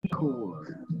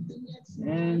record.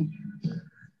 And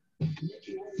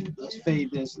let's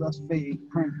fade this. Let's fade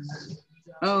Prince.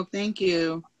 Oh, thank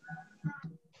you.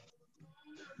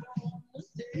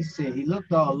 He said he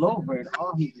looked all over it.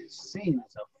 All he just seen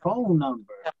is a phone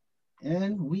number.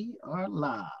 And we are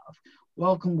live.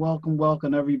 Welcome, welcome,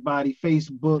 welcome, everybody.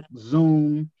 Facebook,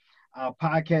 Zoom, our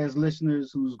podcast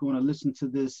listeners who's going to listen to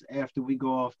this after we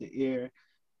go off the air.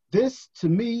 This, to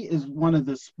me, is one of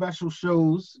the special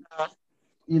shows,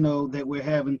 that we're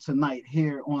having tonight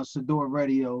here on Sador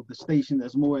Radio, the station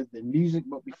that's more than music.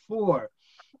 But before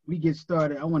we get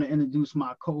started, I want to introduce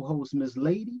my co-host, Miss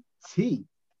Lady T.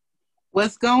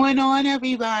 What's going on,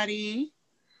 everybody?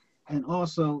 And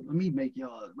also, let me make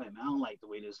y'all, wait a minute, I don't like the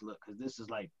way this looks because this is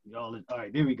like, y'all, all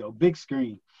right, there we go, big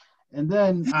screen. And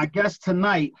then I guess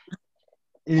tonight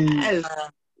is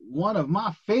one of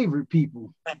my favorite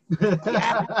people.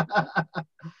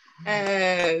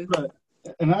 Yes. Look,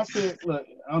 and I said, look,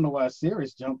 I don't know why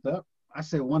Sirius jumped up. I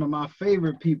said one of my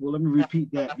favorite people. Let me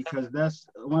repeat that because that's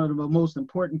one of the most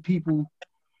important people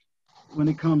when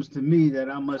it comes to me that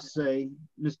I must say,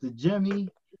 Mr. Jimmy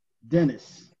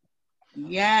Dennis.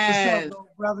 Yes. What's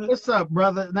up, brother? What's up,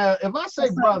 brother? Now, if I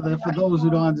say brother, for those who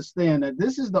don't understand that,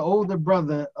 this is the older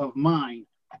brother of mine.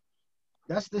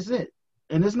 That's it.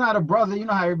 And it's not a brother. You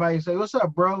know how everybody say, what's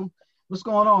up, bro? What's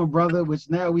going on, brother? Which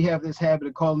now we have this habit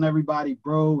of calling everybody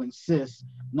bro and sis.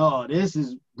 No, this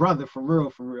is brother for real,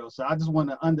 for real. So I just want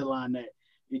to underline that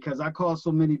because I call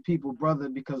so many people brother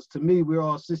because to me, we're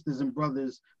all sisters and brothers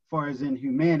as far as in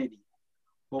humanity.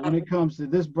 But when it comes to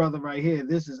this brother right here,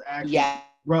 this is actually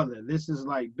brother. This is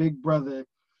like big brother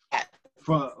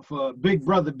for big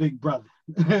brother, big brother.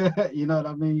 You know what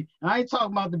I mean? And I ain't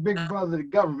talking about the big brother, the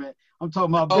government. I'm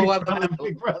talking about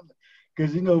big brother.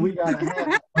 Because, we got to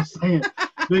have, I'm saying,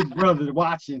 big brother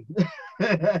watching.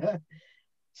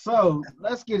 So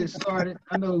let's get it started.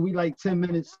 I know we like 10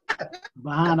 minutes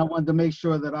behind. I wanted to make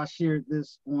sure that I shared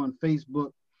this on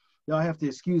Facebook. Y'all have to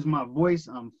excuse my voice.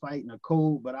 I'm fighting a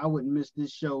cold, but I wouldn't miss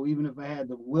this show, even if I had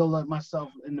to will up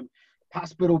myself in the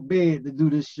hospital bed to do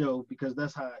this show, because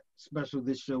that's how special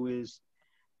this show is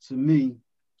to me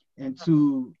and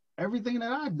to everything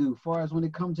that I do, as far as when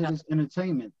it comes to this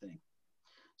entertainment thing.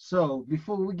 So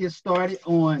before we get started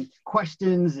on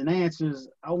questions and answers,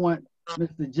 I want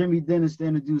Mr. Jimmy Dennis to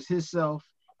introduce himself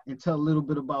and tell a little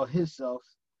bit about himself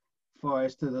as far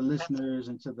as to the listeners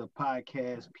and to the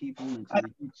podcast people and to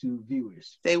the YouTube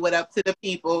viewers. Say what up to the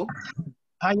people.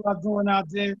 How y'all doing out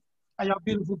there? How y'all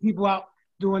beautiful people out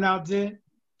doing out there?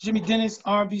 Jimmy Dennis,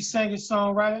 R&B singer,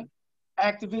 songwriter,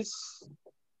 activist.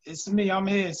 It's me. I'm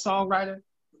here, songwriter,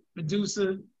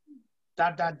 producer, ...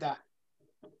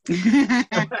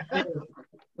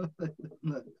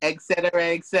 Etc.,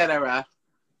 etc.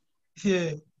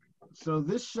 Yeah. So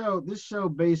this show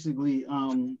basically,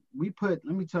 let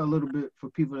me tell a little bit for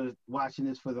people that are watching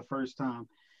this for the first time.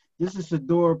 This is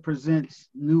Sador Presents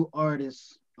New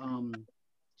Artists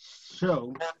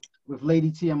show with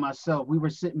Lady T and myself. We were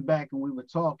sitting back and we were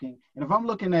talking. And if I'm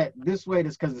looking at this way,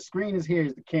 that's because the screen is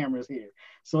here, the camera's here.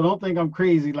 So don't think I'm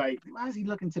crazy, like, why is he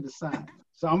looking to the side?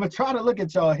 So I'm going to try to look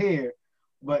at y'all here,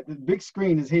 but the big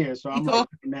screen is here. So I'm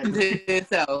looking at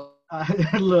yourself.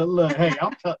 Look, hey,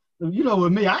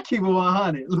 with me, I keep it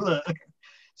 100. Look.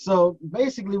 So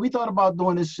basically, we thought about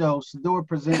doing this show, Sador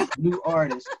Presents New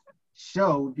Artists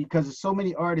show, because there's so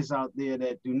many artists out there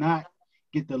that do not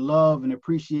get the love and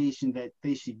appreciation that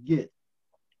they should get.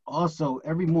 Also,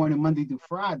 every morning, Monday through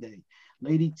Friday,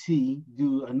 Lady T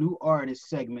do a new artist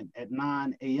segment at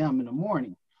 9 a.m. in the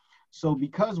morning. So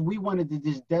because we wanted to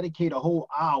just dedicate a whole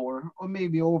hour, or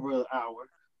maybe over an hour,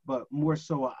 but more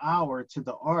so an hour to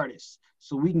the artist,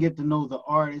 so we can get to know the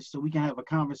artist, so we can have a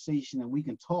conversation and we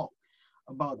can talk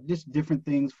about just different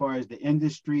things as far as the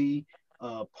industry,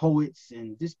 poets,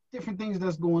 and just different things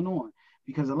that's going on.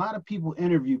 Because a lot of people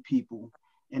interview people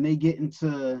and they get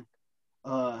into,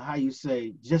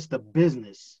 just the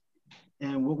business.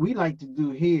 And what we like to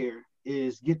do here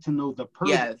is get to know the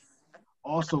person. Yes.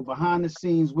 Also behind the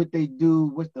scenes, what they do,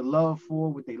 what's the love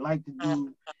for, what they like to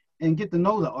do, and get to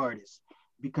know the artist.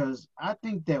 Because I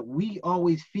think that we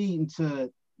always feed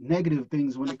into negative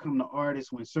things when it comes to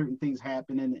artists, when certain things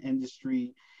happen in the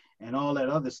industry and all that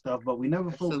other stuff, but we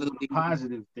never focus on the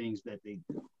positive things that they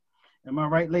do. Am I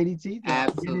right, Lady T?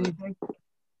 Absolutely.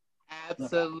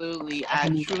 Absolutely. I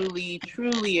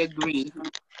truly agree.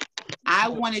 I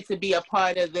wanted to be a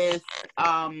part of this,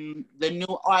 the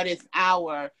New Artist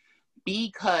Hour,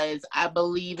 because I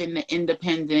believe in the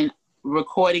independent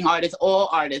recording artists, all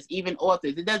artists, even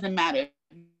authors. It doesn't matter.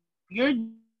 You're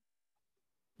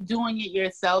doing it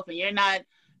yourself and you're not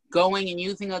going and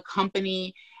using a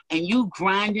company and you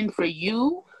grinding for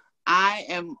you, I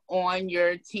am on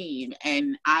your team,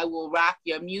 and I will rock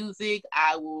your music.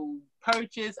 I will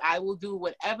purchase. I will do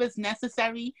whatever's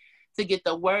necessary to get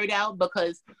the word out,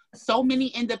 because so many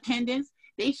independents,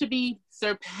 they should be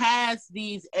surpassed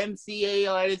these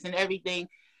MCA artists and everything.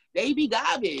 They be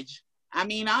garbage. I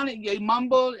mean, they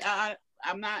mumble.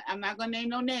 I'm not gonna name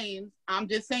no names. I'm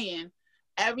just saying,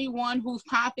 everyone who's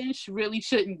popping really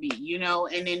shouldn't be, you know.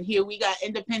 And then here we got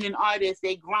independent artists.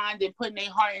 They grind and putting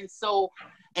their heart and soul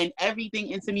and everything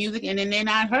into music, and then they're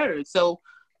not heard. So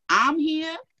I'm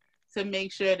here to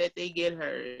make sure that they get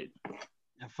heard.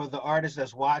 And for the artists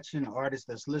that's watching, the artists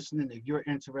that's listening, if you're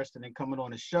interested in coming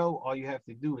on the show, all you have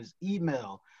to do is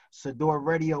email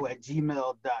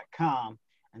sadorradio@gmail.com,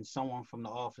 and someone from the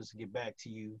office will get back to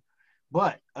you.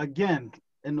 But again,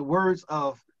 in the words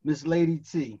of Miss Lady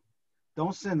T,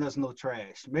 don't send us no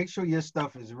trash. Make sure your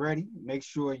stuff is ready. Make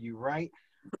sure you write.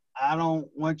 I don't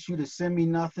want you to send me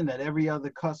nothing that every other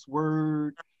cuss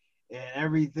word and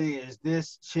everything is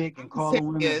this chick and calling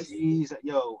women G's.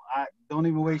 Yo, I don't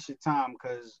even waste your time,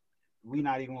 because we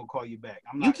not even gonna call you back.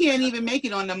 You can't even make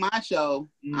it onto my show.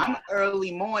 Nah. I'm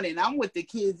early morning. I'm with the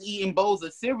kids eating bowls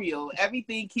of cereal.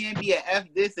 Everything can't be a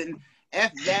F this and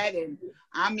F that. And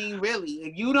I mean, really,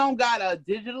 if you don't got a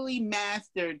digitally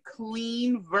mastered,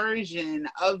 clean version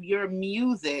of your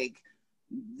music,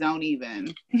 don't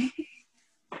even.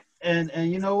 And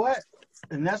you know what?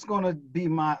 And that's gonna be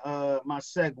my my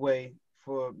segue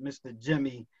for Mr.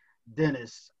 Jimmy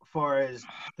Dennis, as far as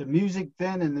the music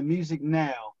then and the music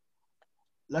now.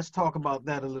 Let's talk about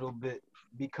that a little bit,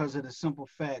 because of the simple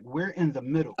fact we're in the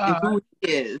middle. It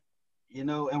is. You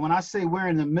know, and when I say we're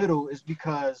in the middle, it's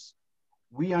because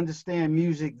we understand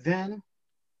music then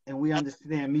and we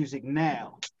understand music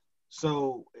now.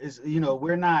 So it's, you know,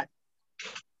 we're not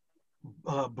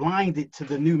blinded to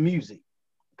the new music,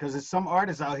 because there's some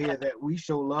artists out here that we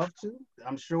show love to,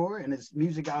 I'm sure, and it's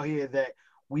music out here that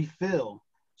we feel.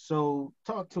 So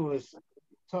talk to us,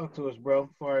 bro, as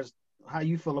far as how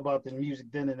you feel about the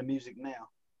music then and the music now.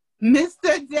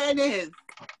 Mr. Dennis.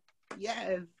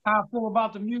 Yes. How I feel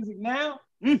about the music now?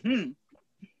 Mm-hmm.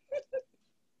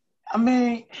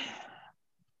 I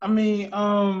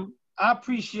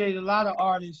appreciate a lot of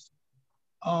artists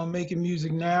making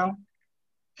music now.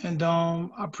 And I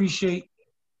appreciate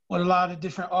what a lot of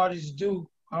different artists do.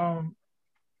 I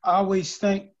always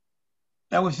think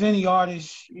that with any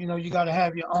artist, you know, you got to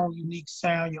have your own unique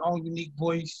sound, your own unique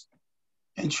voice,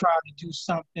 and try to do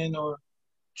something, or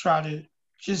try to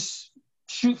just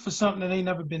shoot for something that ain't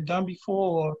never been done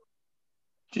before, or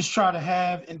just try to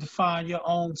have and define your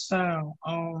own sound.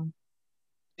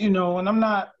 You know, and I'm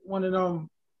not one of them,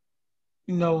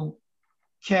 you know,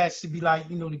 cats to be like,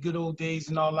 you know, the good old days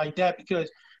and all like that,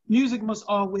 because music must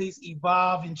always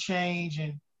evolve and change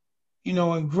and, you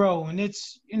know, and grow. And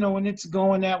it's, you know, and it's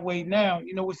going that way now.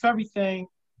 You know, with everything,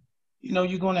 you know,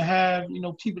 you're going to have, you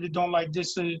know, people that don't like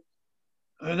this or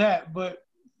that. But,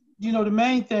 you know, the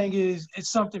main thing is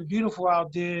it's something beautiful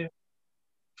out there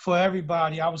for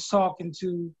everybody. I was talking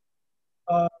to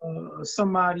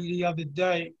somebody the other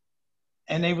day,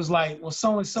 and they was like, well,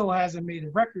 so-and-so hasn't made a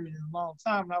record in a long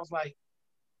time. And I was like,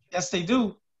 yes, they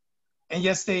do. And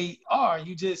yes, they are.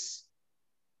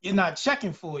 You're not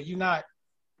checking for it. You're not,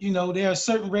 you know, there are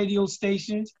certain radio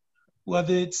stations,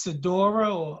 whether it's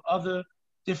Sadora or other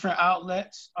different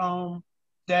outlets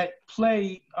that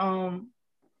play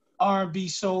R&B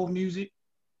soul music,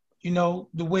 you know,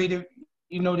 the way that,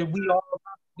 you know, that we all,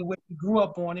 the way we grew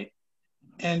up on it.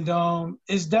 And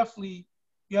it's definitely,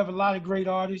 you have a lot of great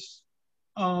artists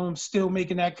still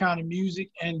making that kind of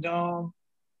music. And,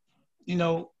 you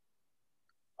know,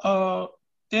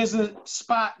 there's a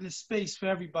spot and a space for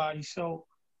everybody. So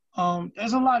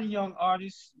there's a lot of young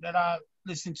artists that I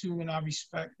listen to and I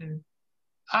respect. And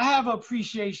I have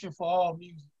appreciation for all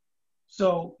music.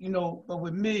 So, you know, but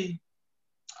with me,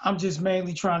 I'm just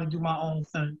mainly trying to do my own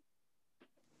thing.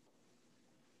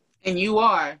 And you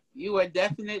are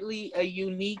definitely a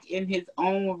unique in his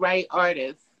own right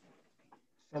artist.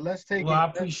 So let's take I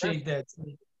appreciate that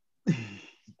too.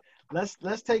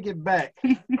 Let's take it back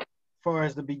as far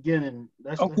as the beginning.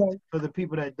 Okay. For the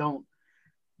people that don't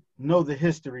know the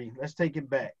history, let's take it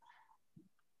back.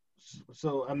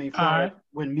 So I mean,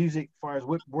 when music, as far as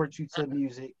what brought you to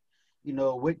music, you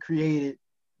know, what created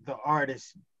the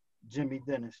artist Jimmy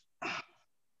Dennis?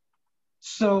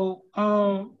 So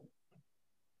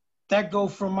that go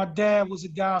from my dad was a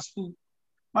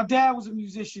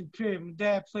musician, period. My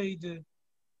dad played the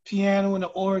piano and the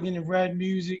organ and read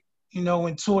music, you know,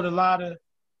 and taught a lot of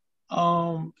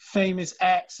famous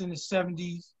acts in the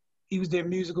 70s. He was their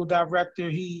musical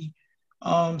director. He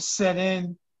set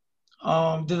in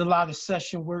Did a lot of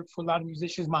session work for a lot of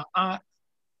musicians. My aunt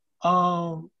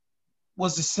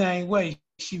was the same way.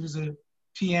 She was a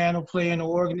piano player and an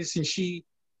organist, and she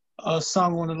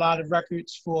sung on a lot of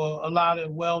records for a lot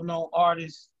of well-known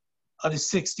artists of the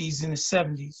 60s and the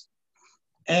 70s.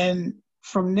 And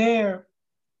from there,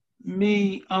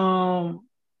 me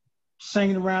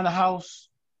singing around the house,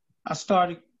 I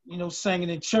started, singing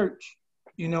in church,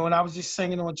 and I was just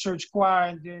singing on church choir.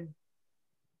 And then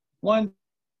one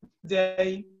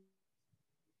day,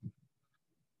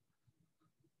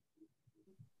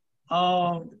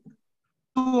 my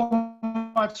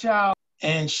child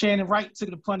and Shannon Wright took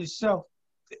it upon himself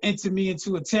to enter me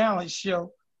into a talent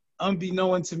show,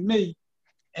 unbeknown to me.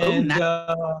 And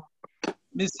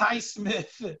Miss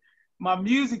Highsmith, my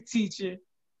music teacher,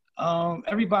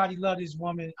 everybody loved this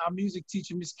woman. Our music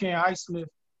teacher, Miss Karen Highsmith,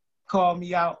 called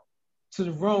me out to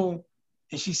the room,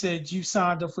 and she said, "You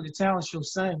signed up for the talent show,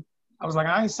 sing." I was like,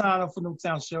 "I ain't signed up for no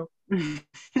talent show."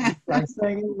 I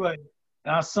sang anyway,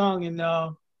 and I sung, and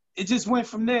it just went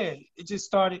from there. It just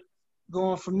started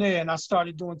going from there, and I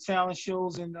started doing talent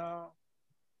shows, and I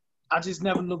just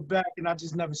never looked back, and I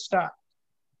just never stopped.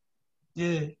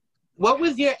 Yeah. What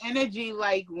was your energy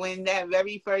like when that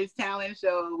very first talent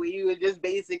show where you were just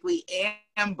basically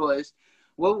ambushed?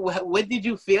 What did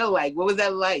you feel like? What was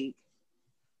that like?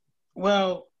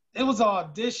 Well, it was an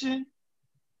audition,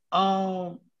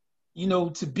 to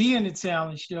be in the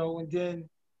talent show, and then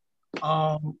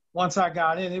once I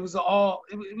got in, it was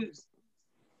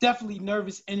definitely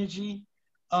nervous energy.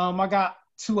 I got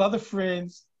two other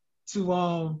friends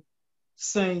to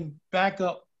sing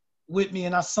backup with me,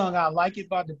 and I sung "I Like It"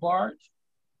 by DeBarge.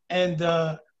 And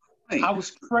I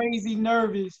was crazy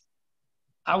nervous.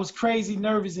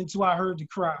 Until I heard the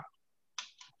crowd.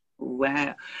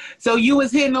 Wow. So you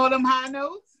was hitting all them high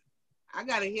notes? I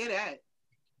gotta hear that.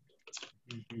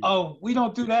 Oh, we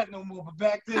don't do that no more, but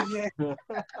back then, yeah.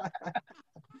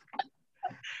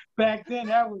 Back then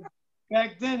that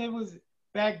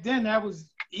was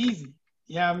easy.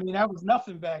 Yeah, I mean, that was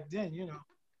nothing back then,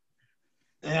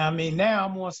 And I mean, now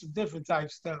I'm on some different type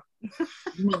stuff.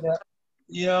 We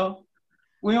don't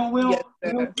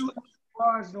do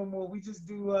bars no more. We just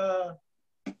do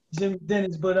Jimmy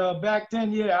Dennis. But back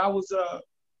then, yeah, I was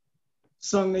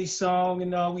sung a song,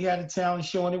 and we had a talent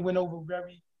show, and it went over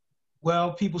very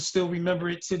well. People still remember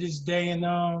it to this day, and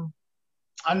I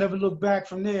never looked back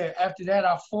from there. After that,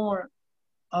 I formed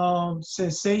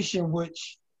Sensation,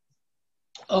 which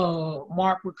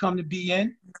Mark would come to be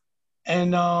in,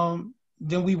 and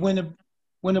then we went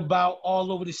about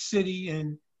all over the city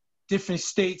and different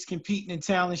states competing in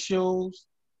talent shows.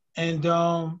 And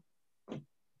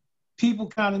people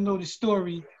kind of know the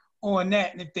story on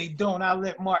that. And if they don't, I'll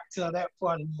let Mark tell that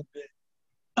part a little bit.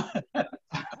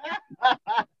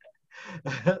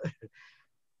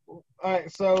 All right,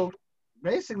 so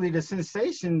basically the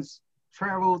Sensations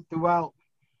traveled throughout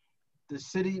the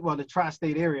city, well, the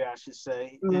tri-state area, I should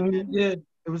say. Yeah.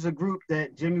 It was a group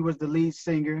that Jimmy was the lead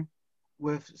singer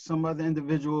with some other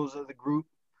individuals of the group,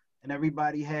 and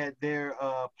everybody had their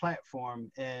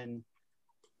platform, and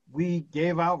we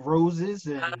gave out roses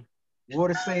and wore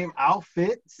the same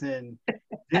outfits and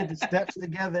did the steps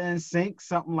together in sync,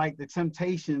 something like the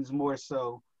Temptations more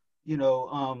so.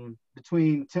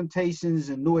 Between Temptations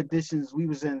and New Editions, we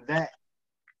was in that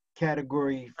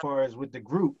category as far as with the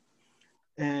group.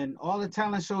 And all the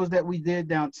talent shows that we did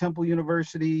down Temple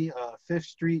University, 5th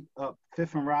Street,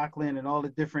 5th and Rockland, and all the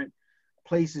different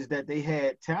places that they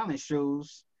had talent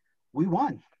shows, we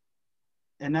won.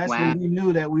 And that's when we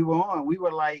knew that we were on. We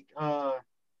were like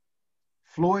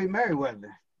Floyd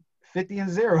Mayweather,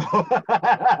 50-0.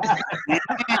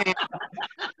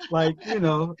 Like,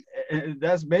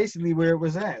 that's basically where it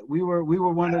was at. We were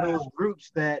one of those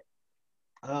groups that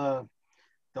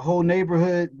the whole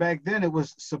neighborhood back then,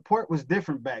 support was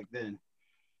different back then.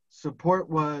 Support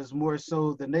was more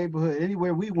so the neighborhood.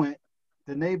 Anywhere we went,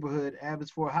 the neighborhood,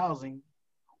 Abbotsford Housing,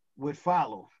 would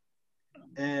follow.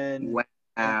 And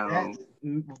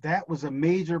that was a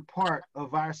major part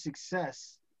of our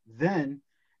success then,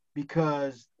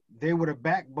 because they were the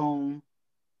backbone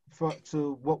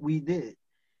to what we did.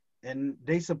 And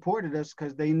they supported us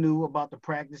because they knew about the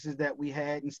practices that we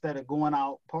had. Instead of going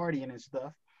out partying and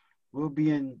stuff, we'll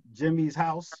be in Jimmy's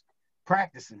house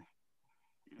practicing.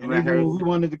 And even when we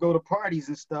wanted to go to parties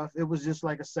and stuff, it was just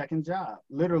like a second job.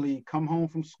 Literally come home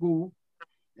from school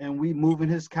and we moving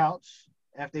his couch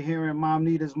after hearing Mom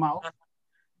Nita's mouth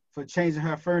for changing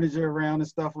her furniture around and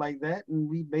stuff like that. And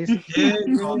we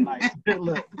basically all night.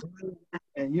 Look.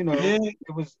 And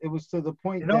it was to the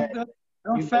point that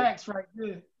facts right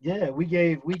there. Yeah, we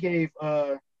gave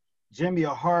Jimmy a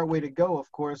hard way to go,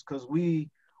 of course, because we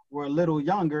were a little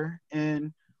younger,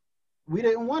 and we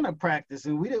didn't want to practice,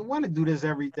 and we didn't want to do this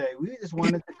every day. We just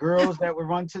wanted the girls that would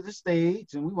run to the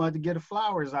stage, and we wanted to get the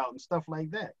flowers out and stuff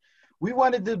like that. We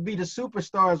wanted to be the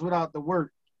superstars without the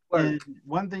work. And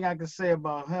one thing I can say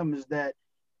about him is that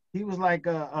he was like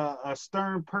a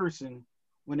stern person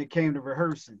when it came to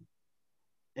rehearsing.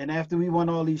 And after we won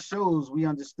all these shows, we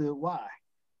understood why.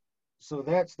 So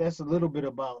that's a little bit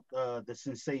about the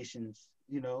Sensations,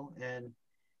 you know, and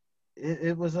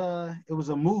it was a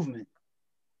movement.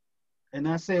 And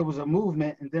I say it was a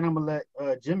movement, and then I'm gonna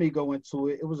let Jimmy go into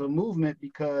it. It was a movement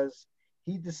because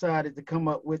he decided to come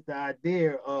up with the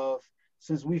idea of,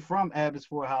 since we from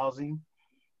Abbotsford Housing,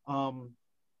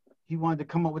 he wanted to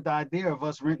come up with the idea of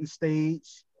us renting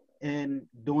stage and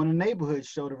doing a neighborhood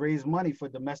show to raise money for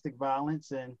domestic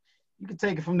violence. And you can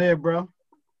take it from there, bro.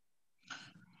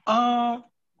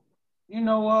 You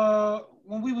know,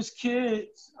 when we was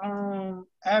kids,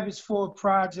 Abbotsford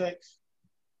Projects,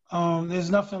 there's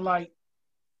nothing like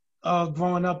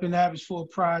growing up in Abbotsford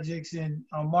Projects, and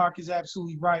Mark is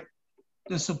absolutely right.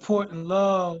 The support and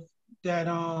love that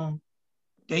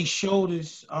they showed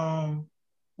us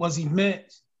was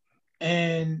immense.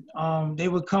 And they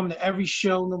would come to every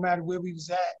show, no matter where we was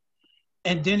at.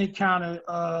 And then it kind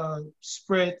of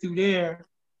spread through there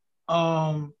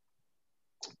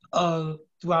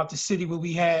throughout the city, where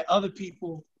we had other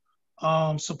people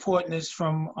supporting us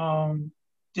from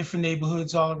different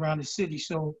neighborhoods all around the city.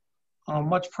 So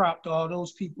much prop to all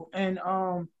those people. And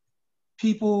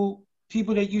people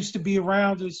that used to be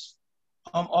around us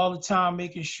all the time,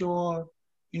 making sure,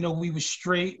 you know, we were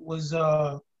straight, was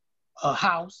a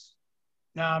House.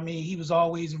 Now, I mean, he was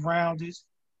always around us.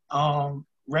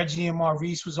 Reggie and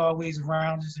Maurice was always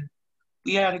around us. And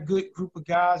we had a good group of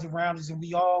guys around us, and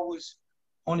we all was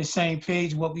on the same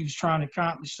page what we was trying to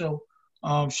accomplish. So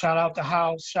shout out to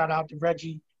House, shout out to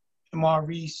Reggie and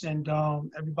Maurice, and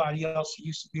everybody else who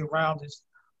used to be around us,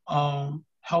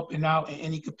 helping out in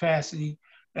any capacity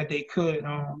that they could.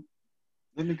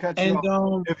 Let me cut you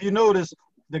off. If you notice,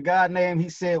 the guy name he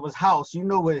said was House. You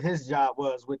know what his job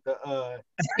was with the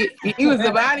he was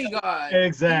the bodyguard.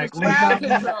 Exactly. Crowd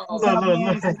control.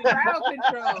 Crowd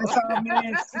control.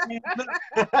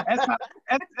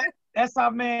 That's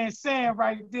our man Sam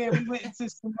right there. We went into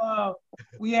some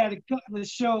we had a couple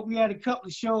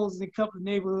of shows in a couple of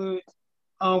neighborhoods.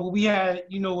 We had,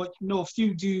 you know, a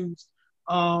few dudes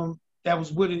that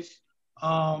was with us.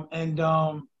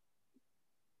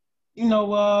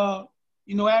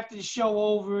 After the show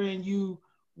over and you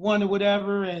won or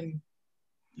whatever, and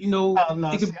you know,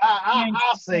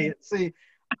 I'll say it. See,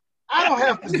 I don't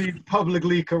have to be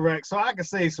publicly correct, so I can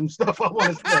say some stuff I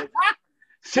want to say.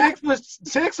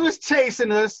 Chicks was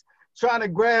chasing us, trying to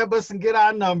grab us and get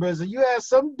our numbers, and you had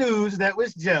some dudes that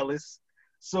was jealous.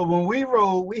 So when we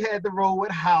rolled, we had to roll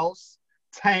with House,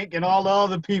 Tank, and all the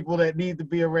other people that need to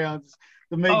be around us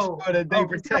to make sure that they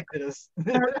protected us.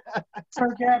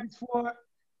 Turk Abbotsford,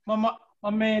 my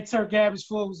man Turk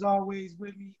Abbotsford was always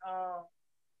with me.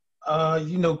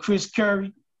 You know, Chris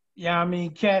Curry. Yeah, I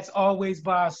mean, Cat's always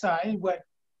by our side. Anyway,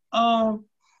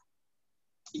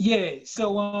 yeah.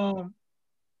 So,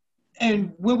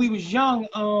 and when we was young,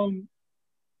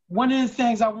 one of the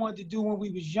things I wanted to do when we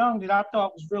was young that I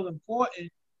thought was real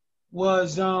important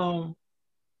was a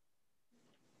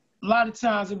lot of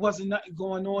times it wasn't nothing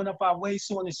going on up our way.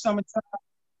 So in the summertime,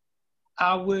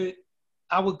 I would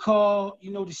call,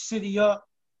 you know, the city up,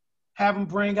 have them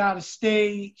bring out a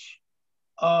stage.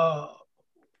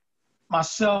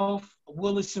 Myself,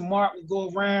 Willis, and Mark would go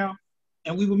around,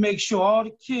 and we would make sure all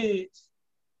the kids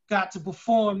got to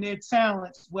perform their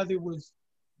talents, whether it was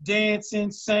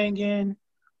dancing, singing,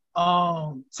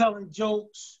 telling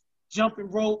jokes,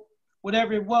 jumping rope,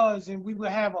 whatever it was. And we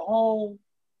would have a whole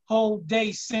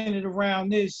day centered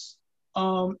around this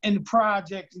in the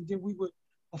project, and then we would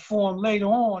perform later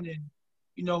on, and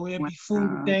you know, it'd be food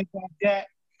and things like that.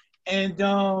 And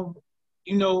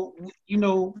you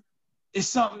know, it's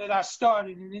something that I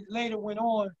started, and it later went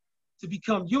on to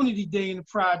become Unity Day in the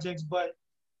projects, but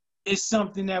it's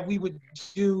something that we would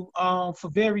do for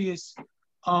various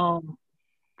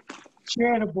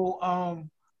charitable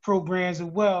programs as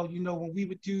well. You know, when we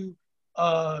would do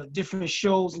different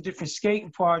shows and different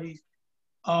skating parties,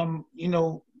 you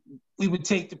know, we would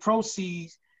take the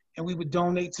proceeds and we would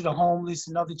donate to the homeless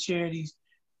and other charities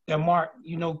that Mark,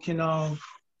 you know, can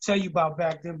tell you about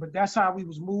back then. But that's how we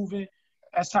was moving.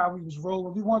 That's how we was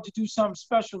rolling. We wanted to do something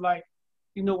special. Like,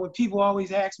 you know, when people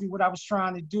always ask me what I was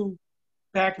trying to do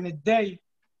back in the day,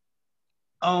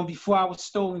 before I was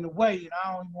stolen away, and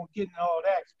I don't even want to get into all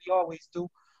that because we always do.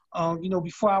 You know,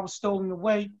 before I was stolen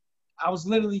away, I was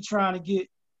literally trying to get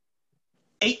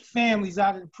 8 families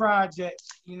out of the project,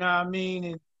 you know what I mean,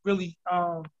 and really,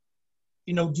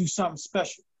 you know, do something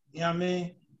special. You know what I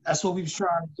mean? That's what we was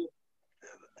trying to do.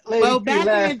 Lady Well, T back in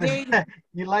the laughing. day,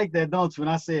 You like that, don't you?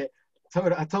 When I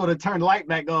told her to turn the light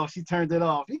back off, she turned it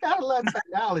off. You gotta love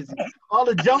technology. All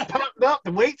the junk popped up,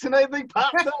 the weights and everything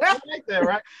popped up. You like that,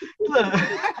 right? Look,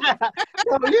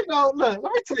 so, you know, look,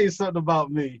 let me tell you something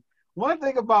about me. One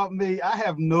thing about me, I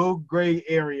have no gray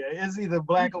area. It's either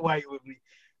black or white with me.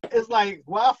 It's like,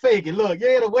 why fake it? Look,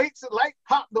 yeah, the weights and light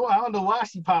popped on. I don't know why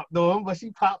she popped on, but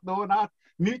she popped on. I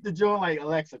mute the joint like,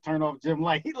 Alexa, turn off gym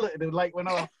light. He looked, the light went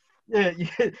off. Yeah,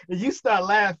 you start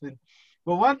laughing.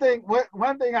 But one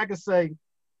thing I can say,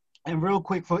 and real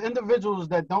quick, for individuals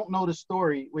that don't know the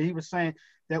story, where he was saying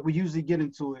that we usually get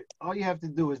into it, all you have to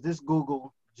do is just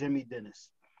Google Jimmy Dennis.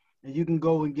 And you can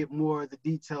go and get more of the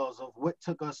details of what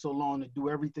took us so long to do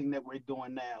everything that we're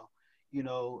doing now. You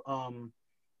know,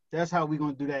 that's how we're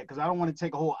going to do that, because I don't want to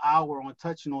take a whole hour on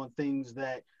touching on things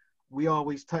that we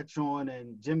always touch on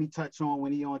and Jimmy touch on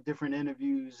when he on different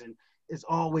interviews, and it's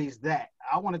always that.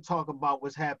 I want to talk about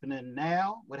what's happening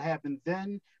now, what happened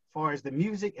then, as far as the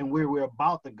music and where we're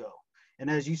about to go. And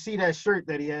as you see that shirt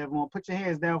that he have on, put your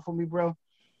hands down for me, bro.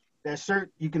 That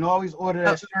shirt, you can always order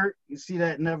that shirt. You see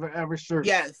that Never Ever shirt.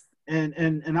 yes. And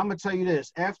I'm gonna tell you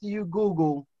this: after you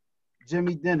Google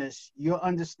Jimmy Dennis, you'll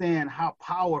understand how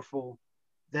powerful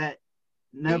that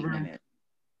never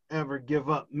ever give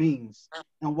up means,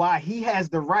 and why he has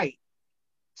the right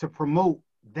to promote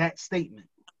that statement.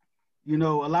 You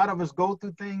know, a lot of us go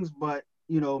through things, but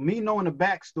you know, me knowing the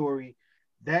backstory,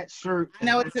 that shirt I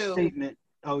know and it that too. statement.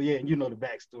 Oh yeah, you know the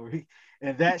backstory,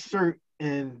 and that shirt,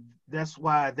 and that's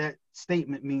why that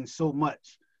statement means so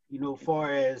much. You know,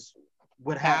 far as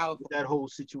what happened with that whole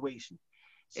situation.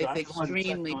 So It's I just wanted to touch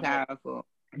extremely on that. powerful.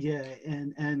 Yeah,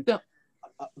 and So,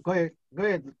 go ahead.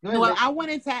 no, Lady. I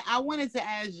wanted to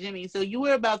ask Jimmy. So you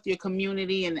were about your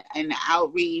community and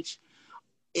outreach.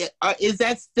 Is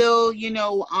that still, you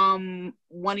know,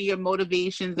 one of your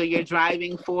motivations or your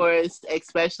driving force,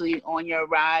 especially on your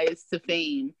rise to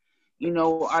fame? You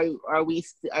know,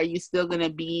 are you still gonna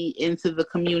be into the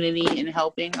community and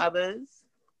helping others?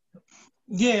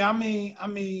 Yeah,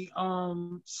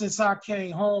 since I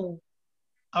came home,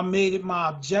 I made it my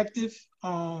objective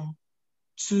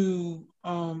to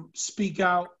speak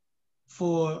out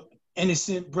for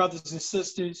innocent brothers and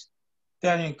sisters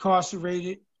that are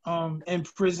incarcerated in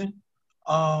prison.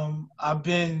 I've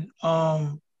been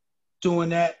doing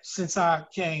that since I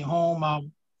came home.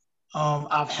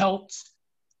 I've helped.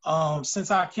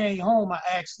 Since I came home, I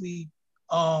actually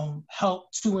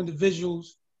helped 2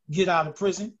 individuals get out of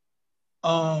prison,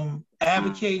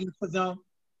 advocating for them.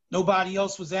 Nobody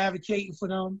else was advocating for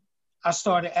them. I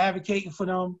started advocating for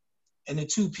them, and the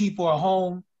 2 people are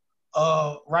home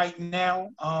right now.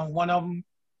 One of them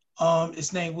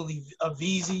is named Willie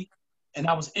Veazey, and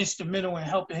I was instrumental in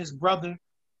helping his brother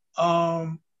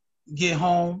get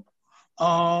home.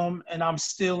 And I'm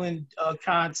still in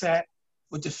contact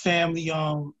with the family.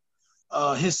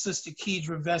 His sister,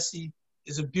 Kedra Vesey,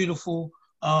 is a beautiful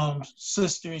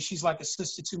sister, and she's like a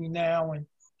sister to me now, and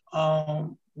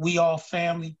we all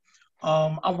family.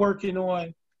 I'm working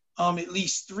on at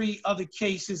least 3 other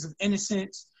cases of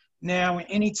innocence now, and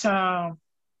anytime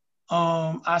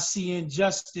I see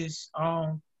injustice,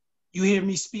 you hear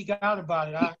me speak out about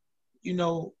it.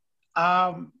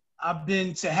 I've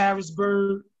been to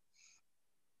Harrisburg,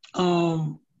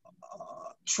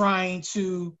 trying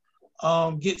to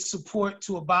get support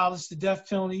to abolish the death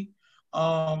penalty.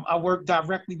 I work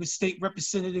directly with State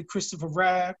Representative Christopher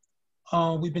Rabb.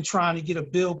 We've been trying to get a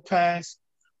bill passed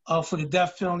for the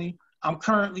death penalty. I'm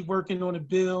currently working on a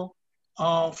bill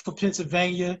for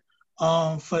Pennsylvania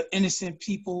for innocent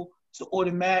people to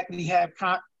automatically have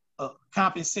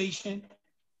compensation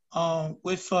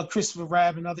with Christopher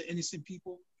Rabb and other innocent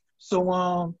people.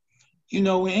 So,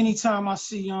 anytime I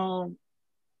see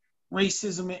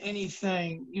racism or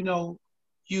anything, you're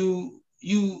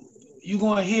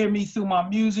gonna hear me through my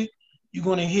music. You're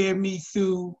gonna hear me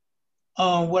through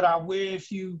what I wear.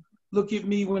 If you look at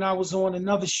me when I was on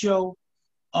another show,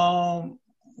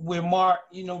 where Mark,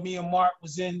 me and Mark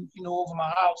was in, over my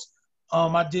house.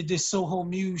 I did this Soho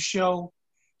Muse show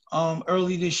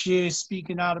early this year,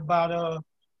 speaking out about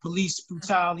police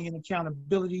brutality and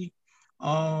accountability.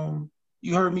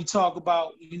 You heard me talk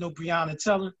about, Breonna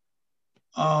Taylor,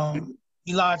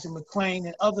 Elijah McClain,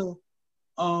 and other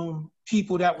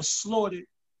people that were slaughtered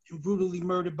and brutally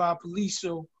murdered by police.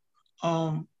 So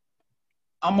I'm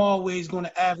always going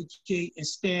to advocate and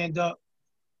stand up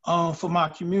for my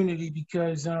community,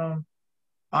 because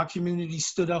my community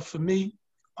stood up for me.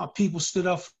 Our people stood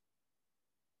up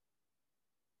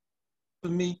for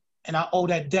me, and I owe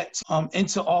that debt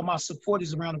into all my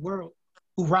supporters around the world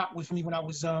who rocked with me when I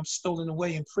was stolen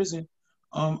away in prison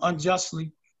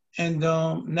unjustly. And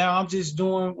now I'm just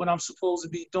doing what I'm supposed to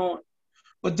be doing.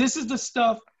 But this is the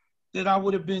stuff that I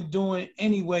would have been doing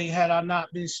anyway had I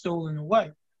not been stolen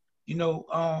away. You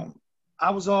know,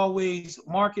 I was always,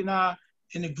 Mark and I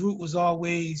in the group was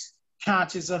always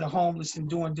conscious of the homeless and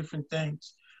doing different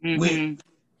things. With,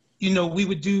 you know,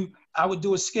 I would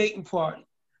do a skating party,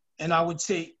 and I would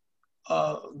take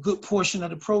a good portion of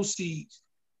the proceeds,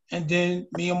 and then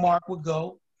me and Mark would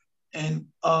go, and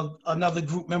another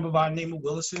group member by the name of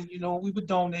Willison, you know, we would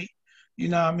donate, you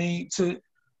know what I mean, to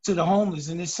the homeless.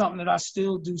 And it's something that I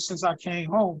still do since I came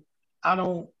home. I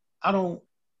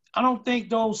don't think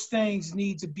those things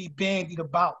need to be bandied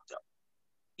about them.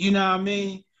 You know what I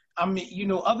mean? I mean, you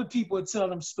know, other people would tell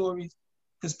them stories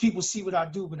because people see what I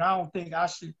do, but I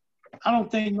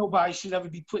don't think nobody should ever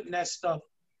be putting that stuff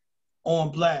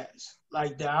on blast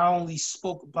like that. I only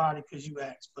spoke about it because you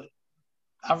asked, but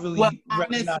I really, well,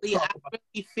 honestly, I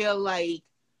really feel like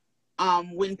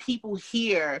when people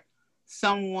hear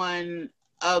someone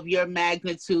of your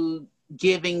magnitude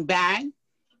giving back,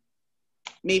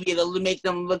 maybe it'll make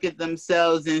them look at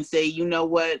themselves and say, you know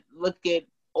what, look at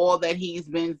all that he's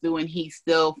been through and he's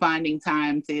still finding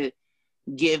time to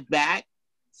give back.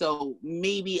 So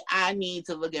maybe I need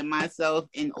to look at myself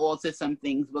and alter some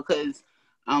things, because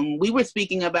we were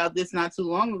speaking about this not too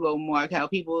long ago, Mark, how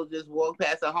people just walk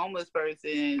past a homeless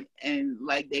person and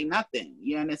like they nothing,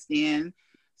 you understand?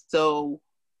 So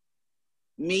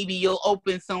maybe you'll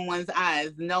open someone's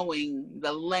eyes knowing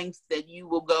the lengths that you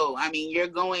will go. I mean, you're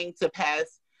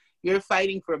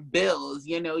fighting for bills,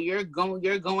 you know, you're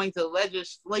going to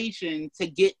legislation to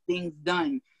get things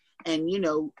done. And, you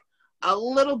know, a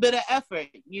little bit of effort,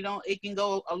 you know, it can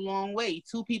go a long way.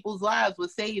 2 people's lives were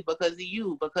saved because of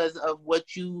you, because of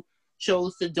what you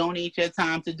chose to donate your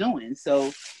time to doing.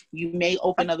 So you may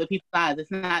open other people's eyes. It's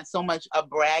not so much a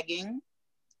bragging,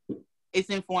 it's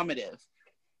informative.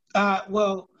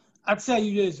 Well, I tell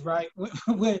you this, right?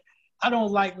 I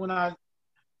don't like when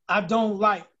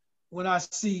I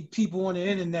see people on the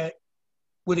internet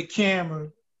with a camera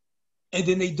and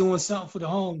then they doing something for the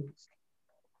homeless.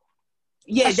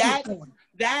 Yeah, that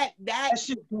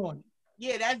shit corny.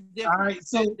 Yeah, that's different. All right,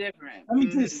 so that's different. Let me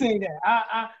just say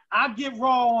that I get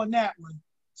raw on that one.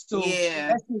 So yeah,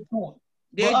 that's your point.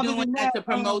 They're doing that to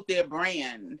promote their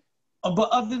brand. But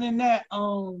other than that,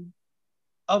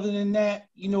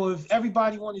 you know, if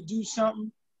everybody want to do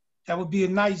something, that would be a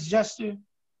nice gesture.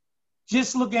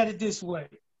 Just look at it this way: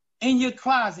 in your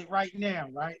closet right now,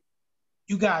 right?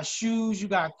 You got shoes, you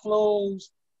got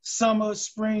clothes, summer,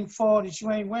 spring, fall that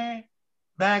you ain't wearing.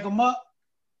 Bag them up.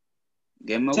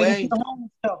 Get them away. Take them to the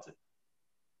homeless shelter.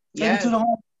 Take them to the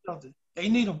homeless shelter. They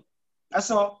need them. That's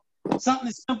all. Something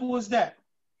as simple as that.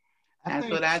 That's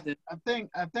what I do. I think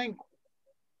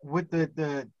with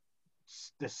the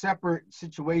separate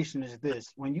situation is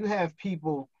this: when you have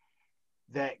people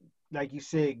that, like you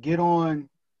said, get on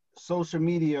social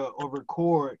media or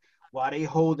record while they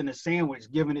holding a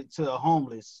sandwich, giving it to the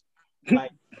homeless,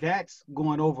 like that's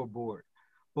going overboard.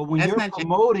 But when you're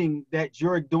promoting that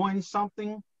you're doing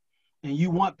something and you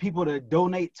want people to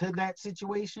donate to that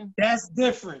situation, that's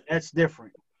different. That's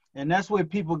different. And that's where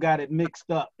people got it mixed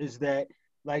up, is that,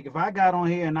 like, if I got on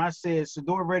here and I said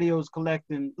Sador Radio is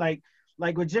collecting, like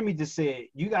what Jimmy just said,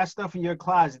 you got stuff in your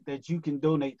closet that you can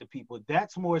donate to people.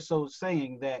 That's more so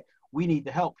saying that we need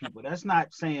to help people. That's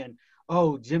not saying,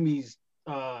 oh, Jimmy's,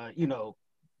 you know,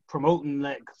 promoting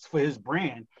that for his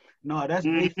brand. No, that's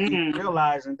basically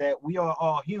realizing that we are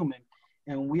all human,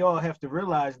 and we all have to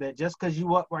realize that just because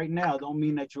you up right now don't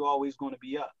mean that you're always going to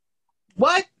be up.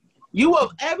 What?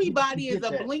 Everybody is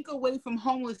a blink away from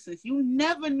homelessness. You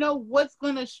never know what's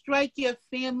going to strike your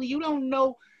family. You don't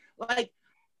know. Like,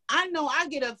 I know I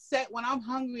get upset when I'm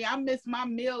hungry. I miss my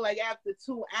meal like after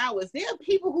 2 hours. There are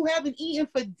people who haven't eaten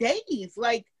for days.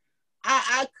 Like,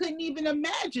 I couldn't even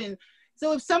imagine.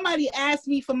 So if somebody asks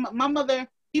me for my mother,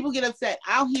 people get upset.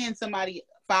 I'll hand somebody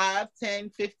 5, 10,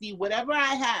 50, whatever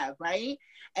I have, right?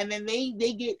 And then they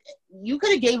get, you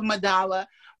could have gave them $1,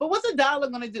 but what's $1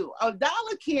 going to do? $1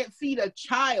 can't feed a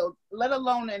child, let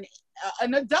alone an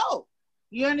adult.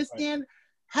 You understand? Right.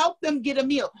 Help them get a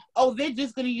meal. Oh, they're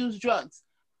just going to use drugs.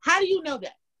 How do you know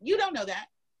that? You don't know that.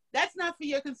 That's not for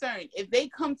your concern. If they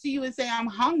come to you and say, I'm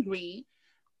hungry,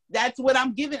 that's what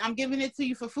I'm giving. I'm giving it to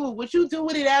you for food. What you do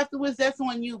with it afterwards, that's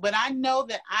on you. But I know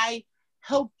that I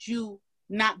helped you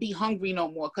not be hungry no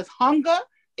more, because hunger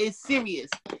is serious.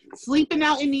 Sleeping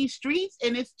out in these streets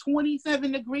and it's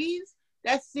 27 degrees,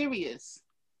 that's serious.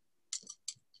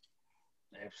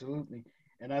 Absolutely.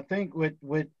 And I think with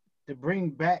to bring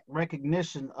back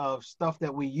recognition of stuff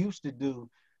that we used to do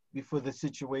before the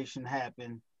situation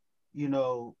happened, you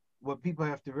know, what people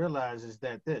have to realize is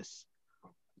that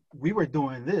we were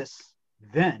doing this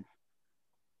then.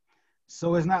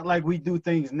 So it's not like we do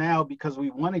things now because we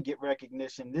want to get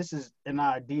recognition. This is in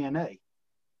our DNA.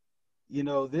 You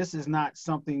know, this is not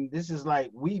something, this is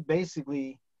like we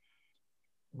basically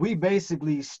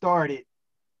started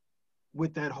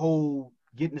with that whole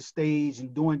getting the stage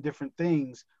and doing different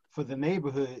things for the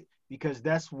neighborhood because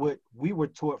that's what we were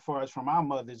taught for us from our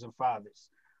mothers and fathers.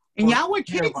 And y'all were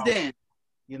kids then.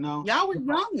 You know? Y'all were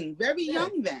young, very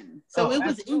young then. So it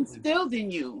was instilled in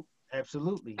you.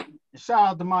 Absolutely. And shout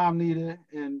out to Mom Nita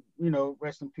and, you know,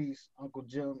 rest in peace, Uncle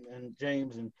Jim and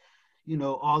James and, you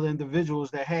know, all the individuals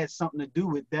that had something to do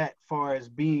with that far as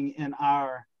being in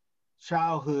our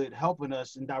childhood, helping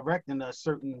us and directing us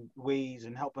certain ways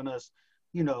and helping us,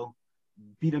 you know,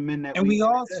 be the men that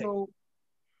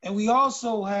we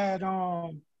also had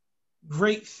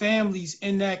great families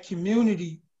in that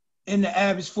community, in the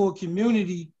Abbotsford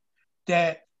community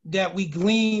that we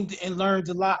gleaned and learned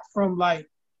a lot from, like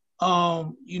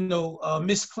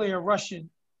Miss Claire Russian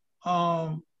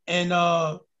and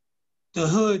the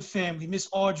Hood family, Miss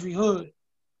Audrey Hood.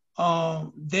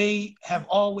 They have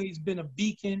always been a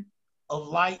beacon of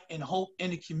light and hope in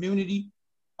the community,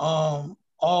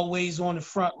 always on the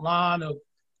front line of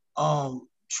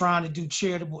trying to do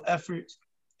charitable efforts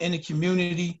in the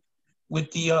community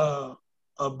with the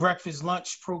breakfast,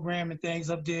 lunch program and things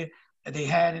up there that they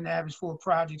had in the Abbotsford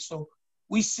Project. So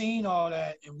we seen all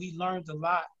that and we learned a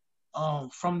lot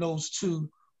from those two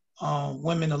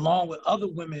women, along with other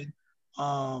women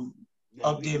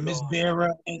up there, Miss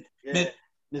Vera and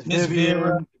Miss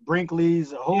Vera,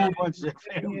 Brinkley's, a whole bunch of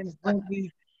families.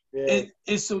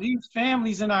 So these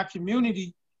families in our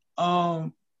community,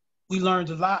 we learned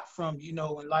a lot from, and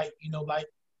like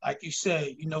you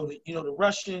said, the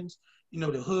Russians,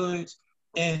 the Hoods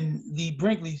and the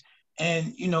Brinkleys.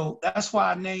 And, that's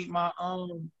why I named my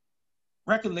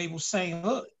record label Saint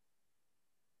Hood.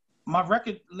 My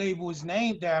record label is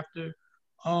named after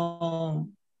my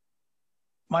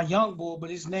young boy,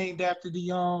 but it's named after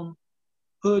the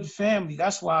Hood family.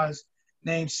 That's why it's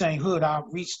named Saint Hood. I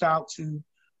reached out to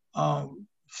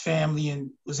family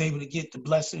and was able to get the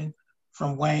blessing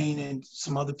from Wayne and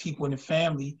some other people in the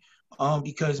family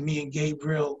because me and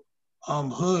Gabriel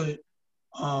Hood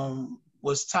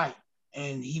was tight.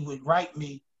 And he would write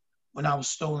me when I was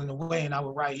stolen away, and I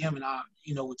would write him, and I,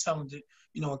 would tell him to,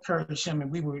 encourage him, and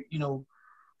we were,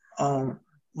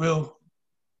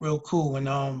 real cool.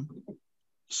 And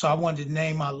so I wanted to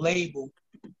name my label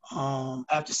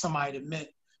after somebody that meant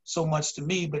so much to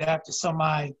me, but after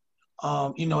somebody,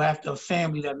 after a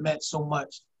family that meant so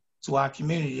much to our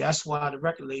community. That's why the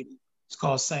record label is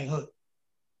called Saint Hood.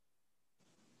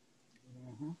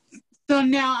 So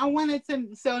now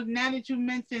now that you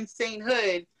mentioned Saint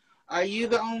Hood, are you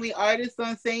the only artist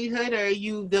on Saint Hood, or are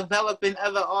you developing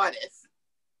other artists?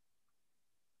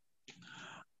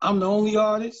 I'm the only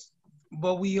artist,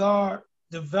 but we are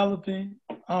developing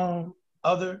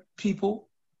other people.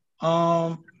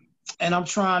 And I'm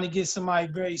trying to get somebody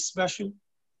very special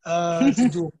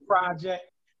to do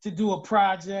a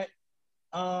project,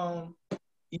 trying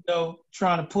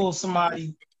to pull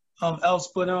somebody else.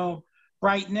 But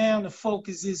right now the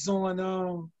focus is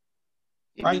on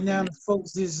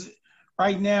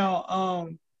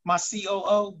my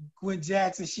COO, Gwen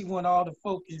Jackson. She want all the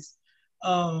focus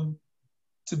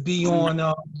to be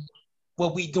on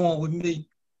what we doing with me.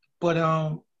 But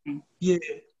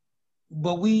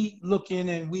but we looking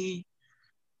and we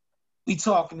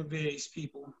talking to various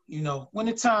people. When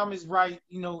the time is right,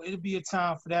 it'll be a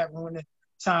time for that when the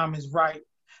time is right.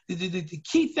 The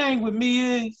key thing with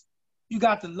me is you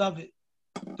got to love it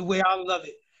the way I love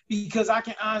it. Because I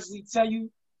can honestly tell you,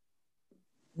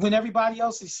 when everybody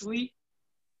else is asleep,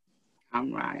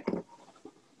 I'm right.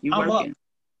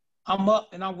 I'm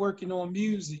up and I'm working on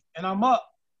music and I'm up.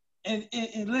 And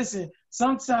listen,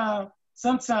 sometimes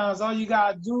all you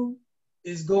gotta do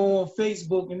is go on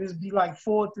Facebook and it's be like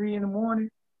 4 or 3 in the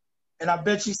morning. And I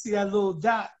bet you see that little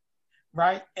dot,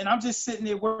 right? And I'm just sitting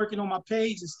there working on my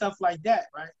page and stuff like that,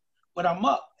 right? But I'm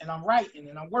up and I'm writing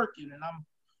and I'm working and I'm,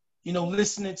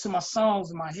 listening to my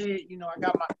songs in my head. I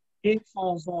got my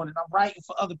headphones on and I'm writing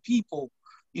for other people.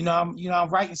 I'm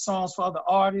writing songs for other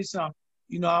artists. And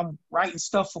I'm writing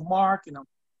stuff for Mark and I'm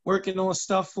working on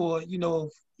stuff for,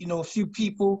 a few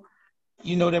people,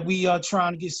 that we are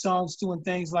trying to get songs to and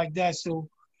things like that. So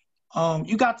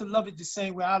you got to love it the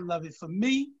same way I love it. For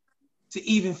me to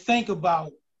even think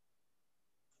about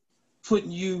putting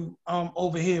you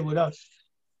over here with us,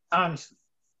 honestly.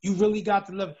 You really got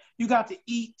to love it. You got to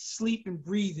eat, sleep, and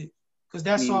breathe it. Because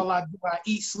that's all I do. I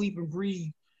eat, sleep, and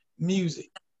breathe music.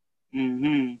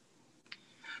 Mm-hmm.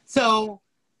 So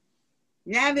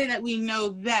now that we know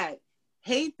that,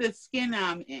 Hate the Skin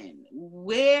I'm In,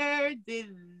 where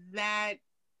did that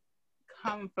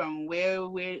come from? Where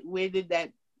did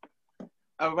that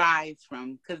arise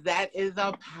from? Because that is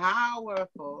a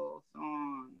powerful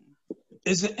song.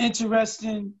 It's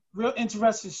an real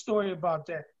interesting story about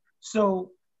that.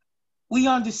 So we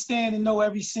understand and know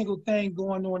every single thing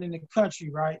going on in the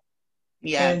country, right?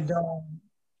 Yeah. And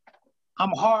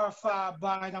I'm horrified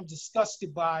by it. I'm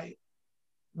disgusted by it,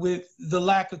 with the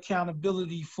lack of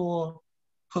accountability for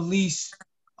police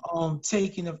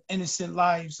taking of innocent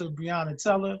lives of Breonna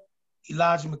Taylor,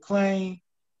 Elijah McClain.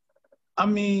 I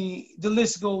mean, the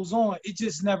list goes on. It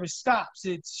just never stops.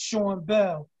 It's Sean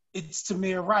Bell. It's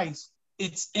Tamir Rice.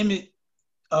 It's Emmett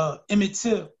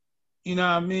Till. You know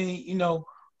what I mean? You know,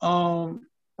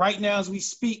 right now as we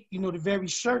speak, you know, the very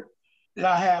shirt that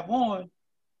I have on,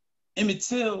 Emmett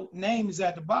Till name is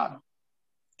at the bottom.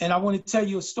 And I want to tell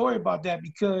you a story about that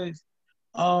because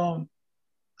I'll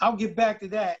get back to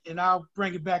that and I'll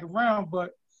bring it back around.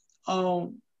 But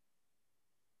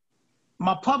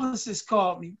my publicist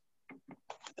called me.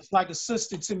 It's like a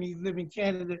sister to me, live in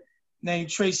Canada, named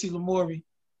Tracy Lamourie.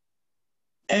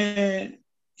 And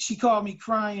she called me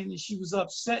crying and she was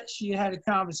upset. She had a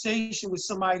conversation with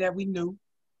somebody that we knew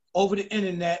over the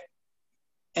internet.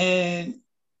 And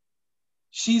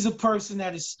she's a person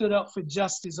that has stood up for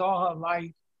justice all her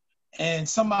life. And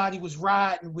somebody was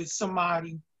riding with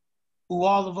somebody who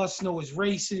all of us know is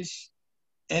racist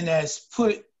and has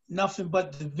put nothing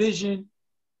but division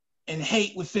and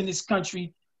hate within this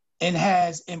country and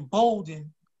has emboldened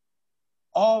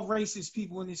all racist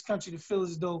people in this country to feel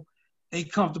as though they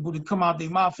comfortable to come out their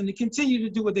mouth and to continue to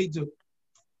do what they do.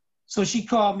 So she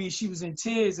called me and she was in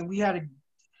tears and we had a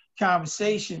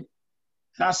conversation.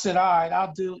 And I said, all right,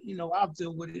 I'll deal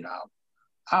with it.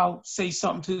 I'll say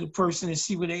something to the person and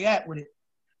see where they at with it.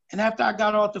 And after I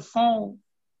got off the phone,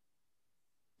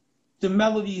 the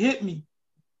melody hit me.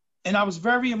 And I was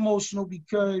very emotional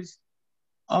because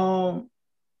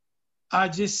I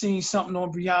just seen something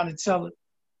on Breonna Taylor.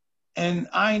 And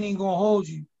I ain't even gonna hold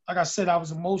you. Like I said, I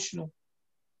was emotional.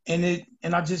 And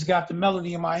I just got the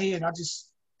melody in my head.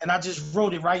 And I just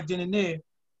wrote it right then and there.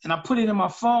 And I put it in my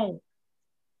phone.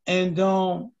 And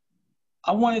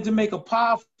I wanted to make a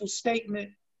powerful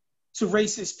statement to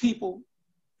racist people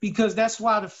because that's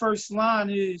why the first line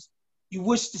is, you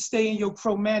wish to stay in your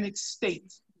chromatic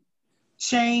state.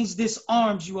 Change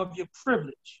disarms you of your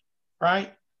privilege,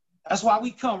 right? That's why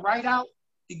we come right out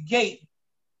the gate.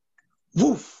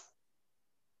 Woof.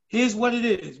 Here's what it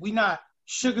is. We're not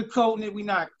sugarcoating it. We're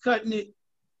not cutting it.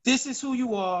 This is who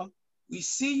you are. We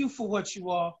see you for what you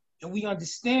are, and we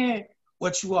understand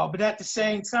what you are. But at the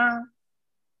same time,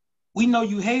 we know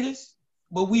you hate us,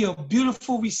 but we are a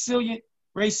beautiful, resilient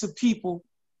race of people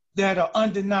that are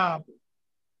undeniable.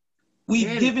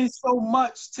 We've given so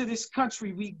much to this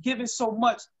country. We've given so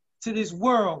much to this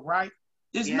world, right?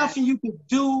 There's nothing you can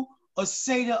do or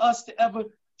say to us to ever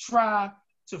try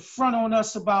to front on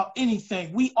us about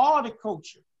anything. We are the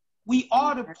culture. We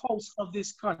are the pulse of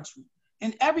this country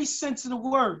in every sense of the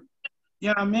word. You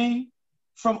know what I mean?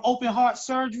 From open heart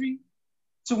surgery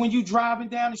to when you driving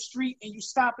down the street and you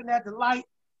stopping at the light,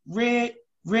 red,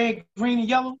 green, and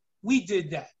yellow. We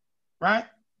did that, right?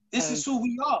 This is who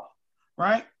we are,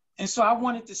 right? And so I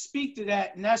wanted to speak to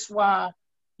that. And that's why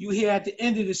you hear at the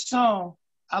end of the song,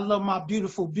 I love my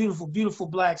beautiful, beautiful, beautiful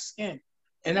black skin.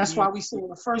 And that's why we say in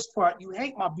the first part, you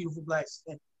hate my beautiful black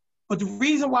skin. But the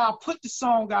reason why I put the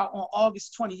song out on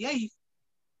August 28th,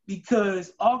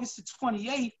 because August the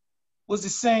 28th was the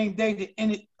same day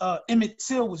that Emmett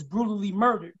Till was brutally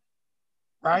murdered,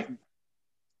 right?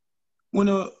 When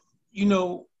a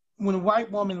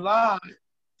white woman lied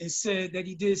and said that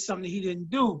he did something that he didn't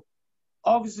do.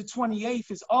 August the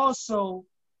 28th is also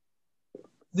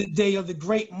the day of the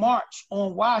Great March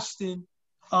on Washington,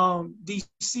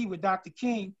 D.C. with Dr.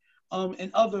 King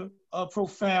and other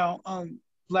profound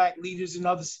Black leaders and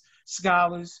other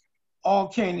scholars all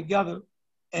came together.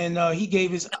 And he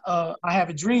gave his I Have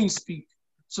a Dream speech.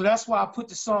 So that's why I put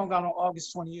the song out on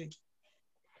August 28th.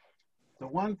 The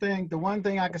one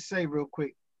thing I can say real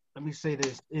quick, let me say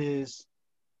this, is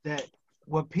that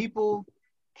what people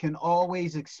can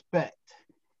always expect,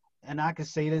 and I can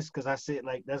say this because I said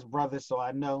like that's brother, so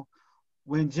I know.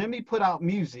 When Jimmy put out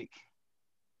music,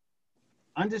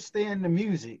 understand the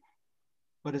music,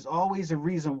 but there's always a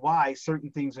reason why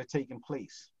certain things are taking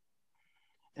place.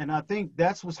 And I think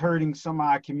that's what's hurting some of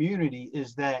our community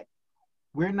is that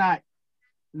we're not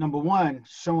number one,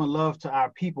 showing love to our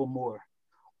people more.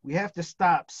 We have to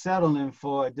stop settling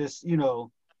for this,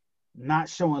 not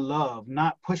showing love,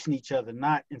 not pushing each other,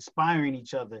 not inspiring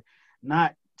each other,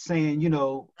 not saying,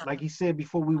 like he said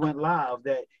before we went live,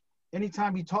 that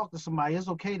anytime you talk to somebody, it's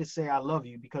okay to say I love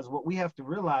you, because what we have to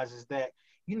realize is that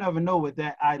you never know what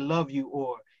that I love you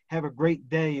or have a great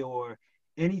day or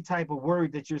any type of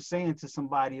word that you're saying to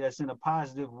somebody that's in a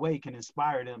positive way can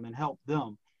inspire them and help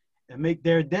them and make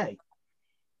their day.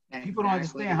 Exactly. People don't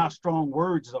understand how strong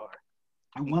words are.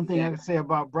 And one thing I can say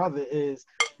about brother is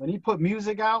when he put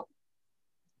music out,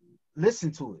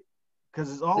 listen to it,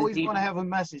 because it's always going to have a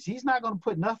message. He's not going to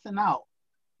put nothing out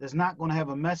that's not going to have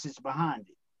a message behind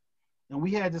it. And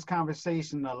we had this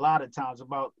conversation a lot of times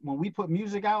about when we put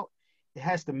music out, it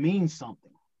has to mean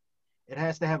something. It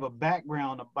has to have a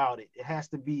background about it. It has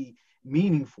to be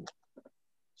meaningful.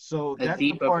 So that's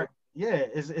the part. Yeah,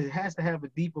 it has to have a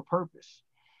deeper purpose.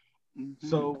 Mm-hmm.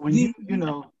 So when you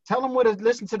tell them where to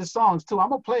listen to the songs too. I'm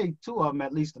gonna play 2 of them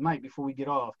at least tonight before we get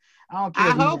off. I don't care. I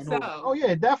hope so. Oh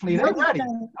yeah, definitely. They ready.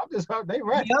 They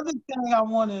ready. The other thing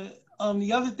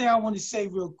I want to say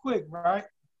real quick, right?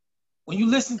 When you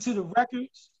listen to the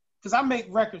records, because I make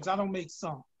records, I don't make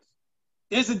songs.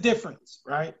 There's a difference,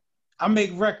 right? I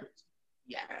make records.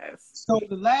 Yes. So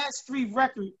the last 3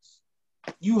 records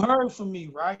you heard from me,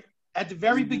 right? At the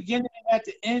very beginning and at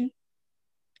the end.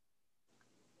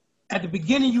 At the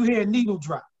beginning, you hear a needle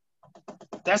drop.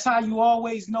 That's how you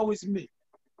always know it's me.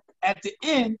 At the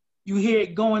end, you hear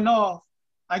it going off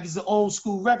like it's an old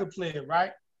school record player,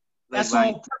 right? That's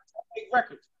on purpose. I make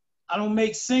records. I don't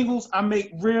make singles. I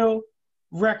make real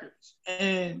records.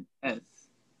 And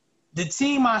the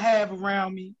team I have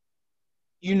around me,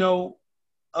 Michael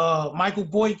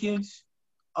Boykins,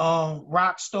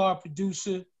 rock star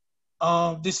producer.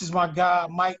 This is my guy,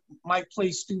 Mike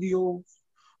Play Studios.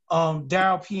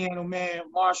 Daryl Piano Man,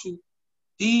 Marshall.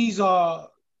 These are,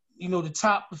 the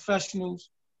top professionals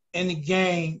in the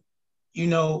game,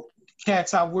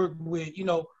 cats I work with.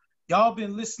 Y'all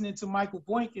been listening to Michael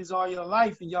Boykins all your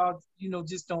life and y'all,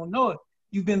 just don't know it.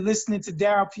 You've been listening to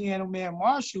Daryl Piano Man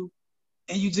Marshall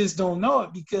and you just don't know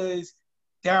it because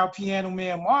Daryl Piano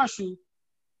Man Marshall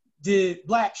did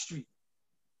Blackstreet.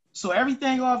 So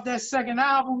everything off that second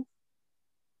album,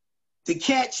 the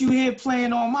cat you hear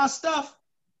playing on my stuff,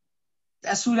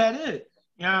 that's who that is.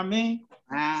 You know what I mean?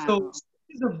 Wow. So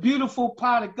it's a beautiful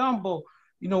pot of gumbo.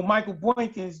 Michael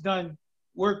Boykins done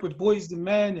work with Boyz II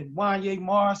Men and Wanye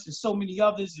Morris and so many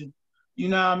others. And you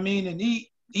know what I mean? And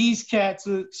these cats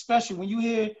are special. When you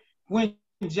hear Gwen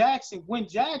Jackson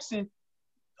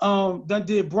done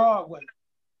did Broadway,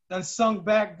 done sung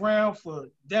background for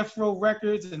Death Row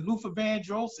Records and Luther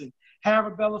Vandross and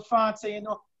Harry Belafonte and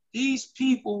all. These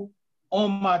people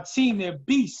on my team, they're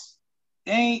beasts.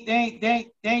 They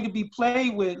ain't to be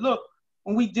played with. Look,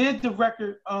 when we did the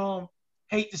record,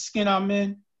 Hate the Skin I'm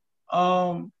In,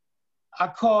 I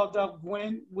called up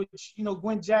Gwen, which,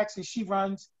 Gwen Jackson, she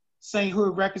runs St.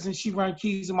 Hood Records and she runs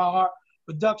Keys of My Heart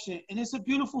Production. And it's a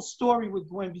beautiful story with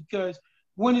Gwen because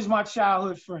Gwen is my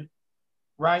childhood friend,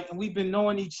 right? And we've been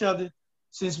knowing each other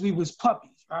since we was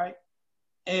puppies, right?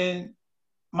 And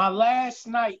my last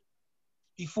night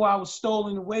before I was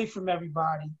stolen away from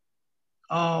everybody,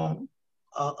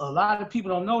 a lot of people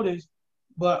don't know this,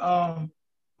 but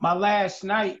my last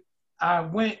night, I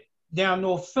went down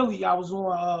North Philly. I was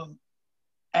on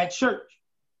at church,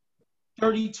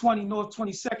 3020 North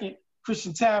 22nd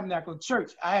Christian Tabernacle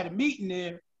Church. I had a meeting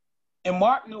there, and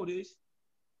Mark noticed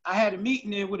I had a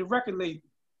meeting there with a record label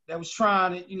that was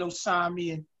trying to, sign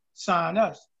me and sign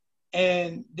us.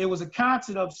 And there was a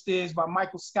concert upstairs by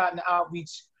Michael Scott and the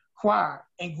Outreach Choir,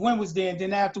 and Gwen was there. And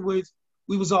then afterwards,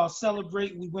 we was all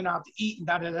celebrating. We went out to eat and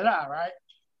da-da-da-da, right?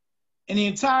 And the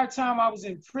entire time I was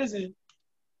in prison,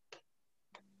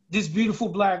 this beautiful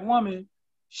Black woman,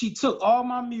 she took all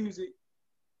my music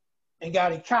and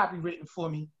got it copywritten for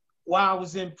me while I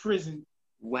was in prison.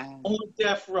 Wow. On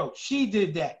death row. She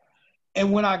did that.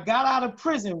 And when I got out of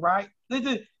prison, right,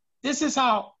 this is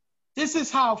how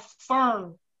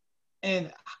firm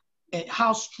and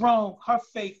how strong her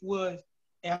faith was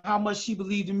and how much she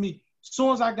believed in me. As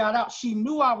soon as I got out, she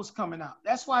knew I was coming out.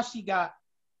 That's why she got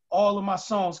all of my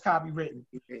songs copywritten.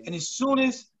 Okay. And as soon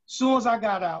as I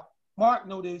got out, Mark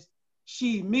noticed,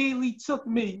 she immediately took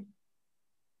me.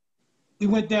 We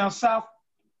went down south.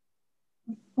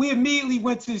 We immediately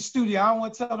went to the studio. I don't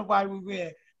want to tell nobody we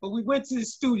were, but we went to the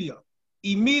studio.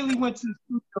 Immediately went to the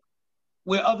studio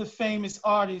where other famous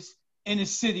artists in the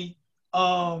city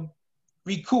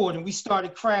record, and we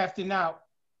started crafting out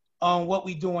what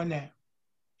we doing now.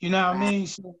 You know what I mean?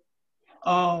 So,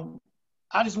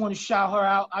 I just want to shout her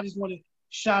out. I just want to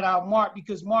shout out Mark,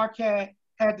 because Mark had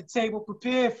the table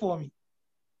prepared for me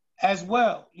as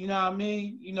well. You know what I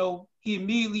mean? You know, he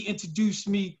immediately introduced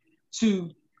me to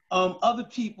other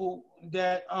people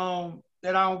that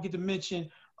that I don't get to mention.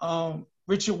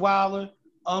 Richard Wilder,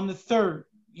 the third,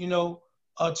 you know,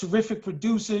 a terrific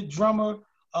producer, drummer,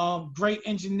 great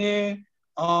engineer.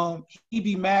 He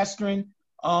be mastering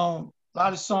a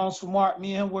lot of songs for Mark.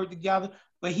 Me and him work together,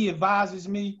 but he advises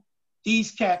me.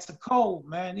 These cats are cold,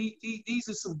 man. These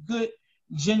are some good,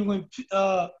 genuine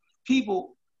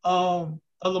people.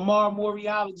 Lamar Maury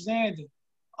Alexander,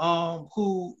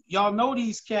 who y'all know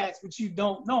these cats, but you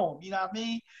don't know them. You know what I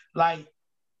mean? Like,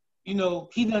 you know,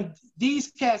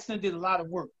 these cats done did a lot of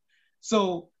work.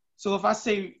 So if I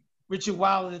say Richard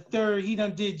Wilder III, he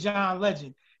done did John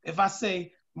Legend. If I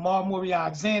say Lamar Maury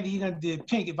Alexander, he done did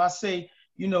Pink. If I say,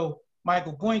 you know,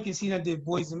 Michael Boykins, he done did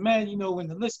Boys and Men, you know, and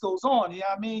the list goes on, you know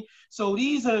what I mean? So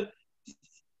these are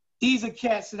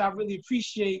cats that I really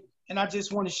appreciate, and I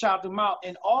just want to shout them out.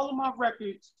 And all of my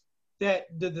records, that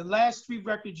the last 3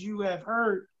 records you have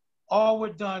heard, all were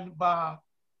done by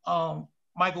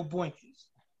Michael Boykins.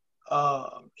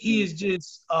 He is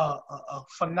just a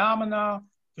phenomenal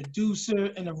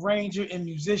producer and arranger and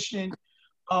musician.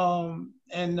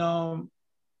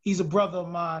 He's a brother of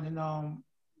mine, and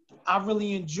I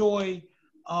really enjoy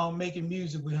making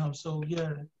music with him. So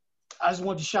yeah, I just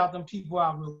want to shout them people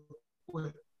out real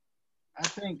quick. I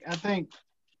think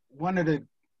one of the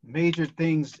major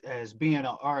things as being an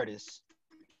artist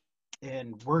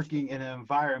and working in an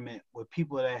environment with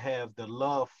people that have the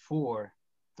love for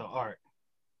the art,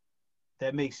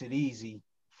 that makes it easy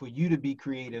for you to be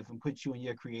creative and put you in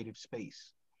your creative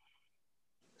space.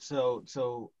 So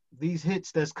these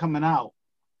hits that's coming out,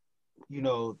 you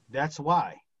know, that's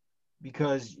why.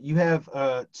 Because you have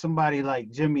somebody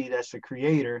like Jimmy that's a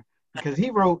creator, because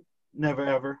he wrote Never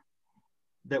Ever,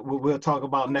 that we'll talk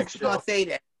about next show. Gonna say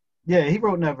that. Yeah, he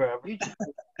wrote Never Ever.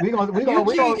 We're gonna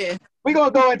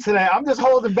go into that. I'm just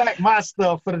holding back my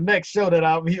stuff for the next show that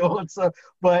I'll be on. So,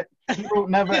 but he wrote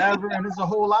Never Ever, and there's a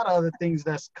whole lot of other things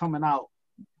that's coming out.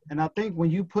 And I think when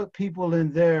you put people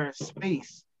in their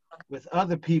space with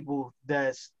other people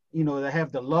that's, you know, that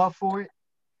have the love for it,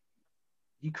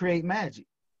 you create magic.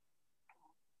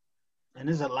 And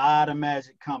there's a lot of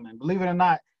magic coming. Believe it or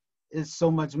not, it's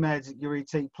so much magic already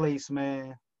take place,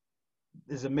 man.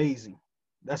 It's amazing.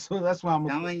 That's why I'm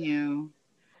telling you.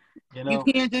 You know, you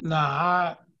can't just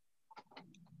I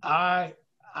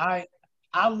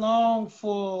long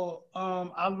for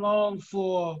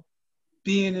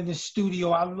being in the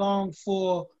studio. I long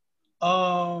for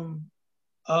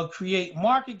create.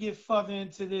 Mark could get further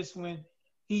into this when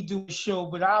he do a show,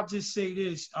 but I'll just say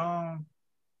this.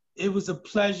 It was a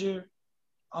pleasure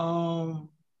for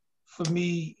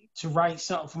me to write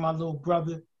something for my little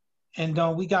brother. And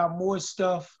we got more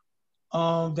stuff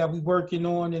that we're working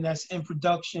on, and that's in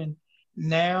production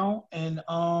now. And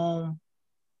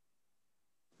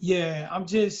yeah,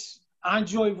 I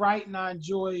enjoy writing. I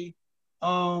enjoy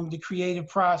the creative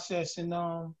process, and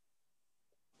I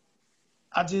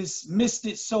just missed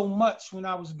it so much when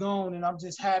I was gone, and I'm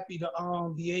just happy to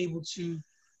be able to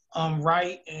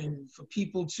write and for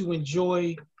people to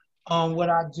enjoy what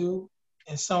I do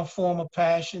in some form of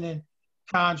passion and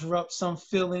conjure up some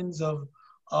feelings of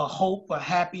hope or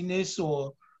happiness,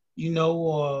 or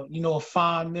a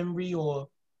fond memory or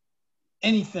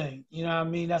anything. You know what I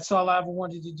mean? That's all I ever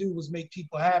wanted to do, was make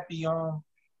people happy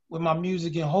with my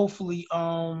music, and hopefully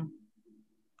I'll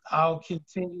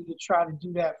continue to try to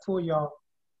do that for y'all,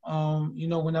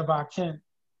 whenever I can.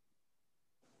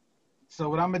 So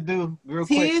what I'm gonna do real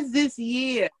quick. Tears this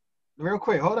year. Real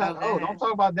quick, hold on. Oh, don't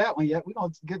talk about that one yet. We're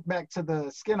going to get back to the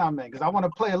Skin I'm in, because I want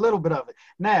to play a little bit of it.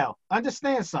 Now,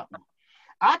 understand something.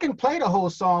 I can play the whole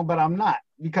song, but I'm not.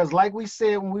 Because like we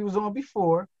said when we was on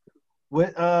before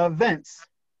with Vince,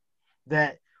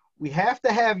 that we have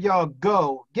to have y'all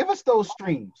go. Give us those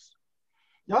streams.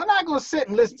 Y'all not going to sit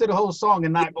and listen to the whole song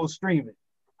and not go stream it.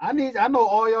 I know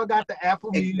all y'all got the Apple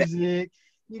Music.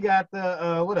 You got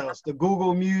the, what else? The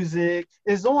Google Music.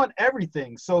 It's on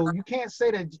everything. So you can't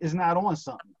say that it's not on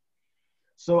something.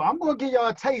 So I'm going to give y'all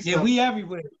a taste of it. Yeah, we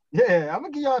everywhere. Yeah, I'm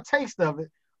going to give y'all a taste of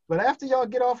it. But after y'all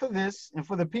get off of this, and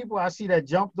for the people I see that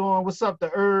jumped on, what's up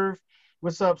to Irv?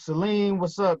 What's up, Celine?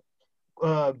 What's up,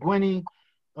 Gwenny?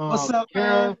 What's up,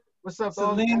 Kev? What's up, Celine,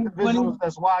 all the individuals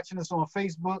that's watching us on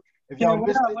Facebook? If y'all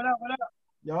missed it, what up?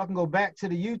 y'all can go back to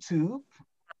the YouTube,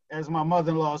 as my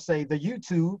mother-in-law say, the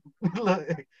YouTube,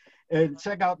 and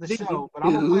check out the show. But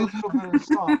I'm gonna play a little bit of the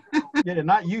song. Yeah,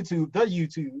 not YouTube, the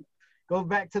YouTube. Go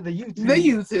back to the YouTube. The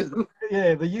YouTube.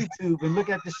 Yeah, the YouTube, and look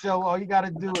at the show. All you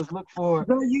gotta do is look for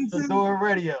the Door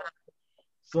Radio.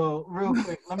 So real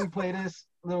quick, let me play this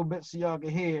little bit so y'all can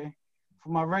hear. For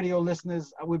my radio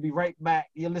listeners, I will be right back.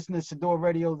 You're listening to Sador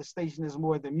Radio. The station is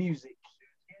more than music.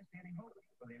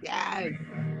 Yes.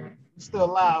 Still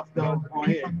live though on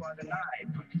here.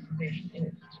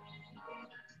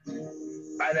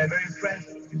 By their very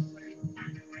presence,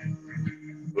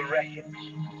 we reckon.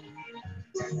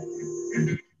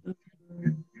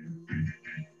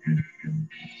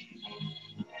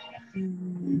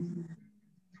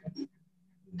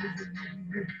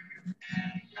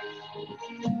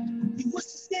 You wish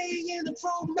to stay in the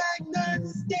pro-magnet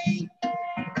state.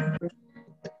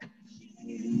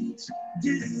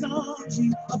 Disarmed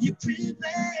you of your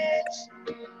privilege.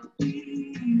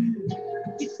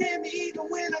 You fear me even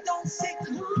when I don't say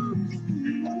home.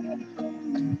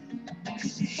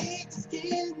 Cause you hate to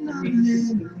get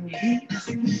nothing.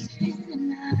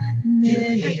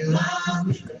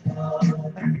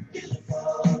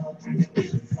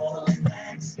 Beautiful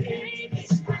backstage.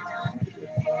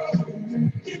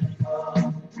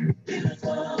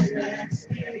 Beautiful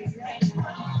backstage.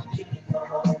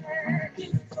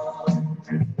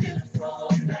 Beautiful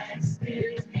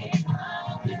backstage.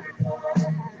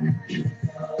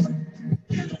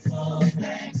 Beautiful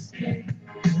backstage.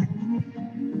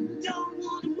 Don't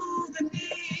wanna move the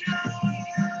needle.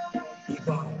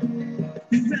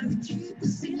 We'd rather keep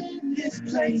us in this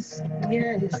place.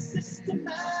 Yeah. A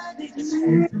systematic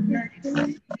move. No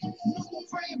more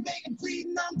praying, begging,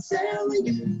 pleading, I'm telling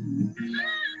you.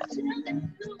 Cause you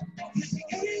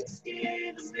ain't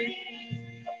scared of me.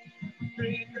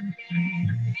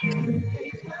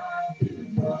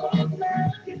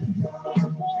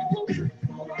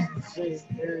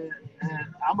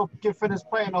 I'm gonna get finished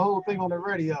playing the whole thing on the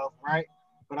radio, right?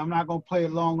 But I'm not gonna play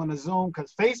it long on the Zoom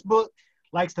because Facebook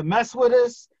likes to mess with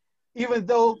us, even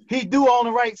though he do own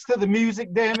the rights to the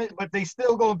music, damn it, but they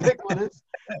still gonna pick with us.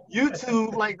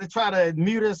 YouTube like to try to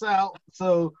mute us out,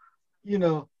 so you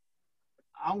know,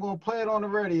 I'm gonna play it on the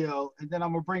radio, and then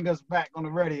I'm gonna bring us back on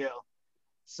the radio.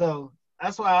 So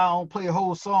that's why I don't play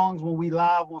whole songs when we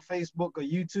live on Facebook or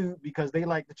YouTube, because they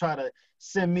like to try to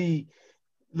send me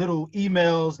little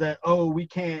emails that, oh, we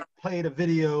can't play the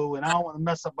video, and I don't want to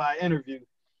mess up our interview,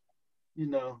 you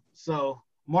know. So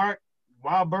Mark,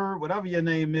 Wild Bird, whatever your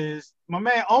name is, my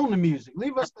man own the music.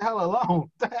 Leave us the hell alone.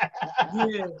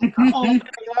 Yeah, You know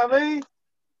what I mean?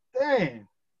 Damn.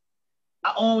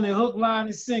 I own it, hook, line,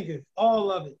 and sinker,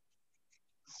 all of it.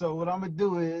 So what I'm gonna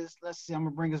do is, let's see, I'm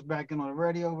gonna bring us back in on the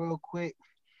radio real quick.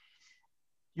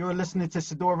 You're listening to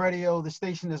Sador Radio, the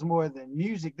station is more than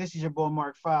music. This is your boy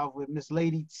Mark 5 with Miss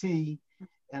Lady T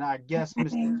and our guest,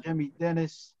 Mr. Jimmy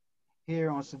Dennis, here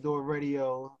on Sador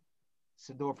Radio.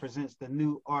 Sador presents the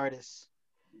new artist.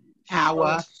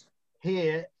 Hour.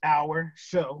 Here, our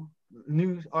show.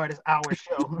 New artist, our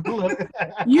show.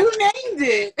 You named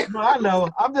it. No, I know.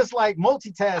 I'm just like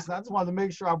multitasking. I just wanted to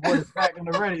make sure I brought it back on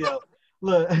the radio.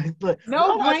 Look.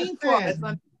 No brain fart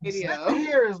on the video.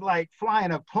 Here is like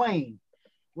flying a plane.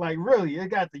 Like really, you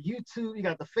got the YouTube, you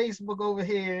got the Facebook over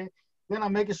here. Then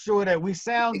I'm making sure that we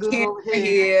sound good over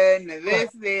here.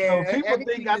 So people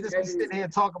think I just be sitting here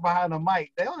talking behind the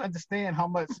mic. They don't understand how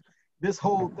much this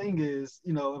whole thing is.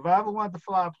 You know, if I ever wanted to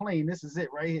fly a plane, this is it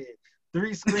right here.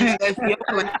 3 screens,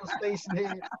 station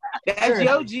here. That's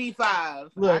your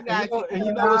G5. Look, and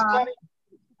you know what's funny?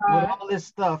 With all this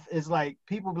stuff, is like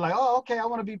people be like, oh, okay, I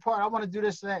want to be part, I want to do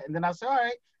this, that. And then I say, all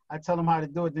right, I tell them how to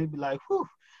do it. They'd be like, whew,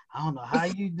 I don't know how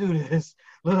you do this.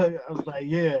 Look, I was like,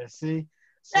 yeah, see?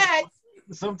 So,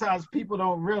 sometimes people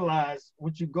don't realize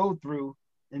what you go through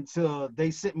until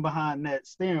they sitting behind that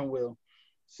steering wheel.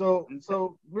 So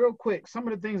real quick, some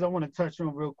of the things I want to touch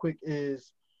on real quick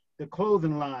is the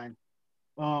clothing line.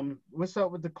 What's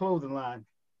up with the clothing line,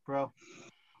 bro?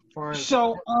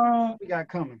 So we got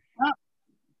coming.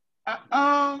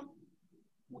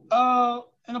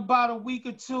 In about a week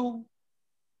or two,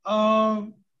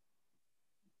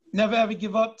 Never Ever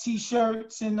Give Up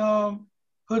t-shirts and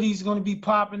hoodies going to be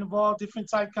popping of all different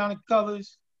type kind of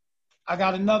colors. I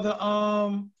got another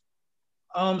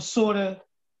sort of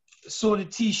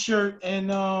t-shirt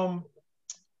and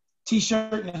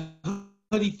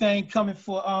hoodie thing coming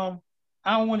for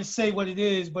I don't want to say what it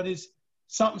is, but it's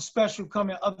something special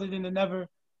coming other than the Never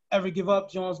Ever Give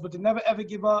Up Jones. But the Never Ever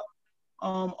Give Up,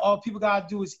 all people gotta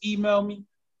do is email me,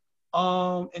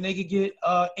 and they could get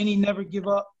any Never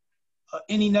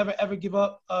Ever Give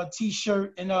Up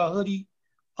t-shirt and hoodie,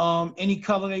 any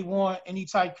color they want, any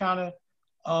type kind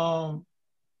of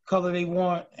color they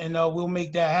want, and we'll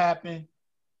make that happen,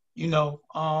 you know.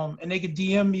 And they could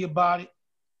DM me about it,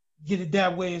 get it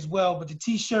that way as well. But the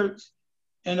t-shirts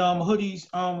and hoodies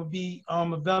will be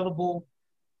available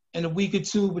in a week or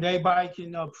two, but everybody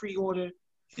can pre-order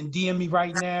and DM me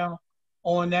right now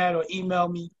on that or email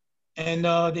me, and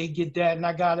they get that. And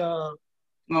I got Oh,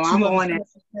 2 I'm other on it.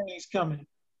 things coming.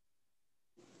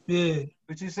 Yeah.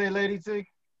 What you say, Lady T?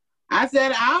 I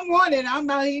said I'm on it. I'm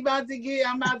about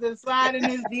to slide in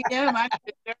his DM.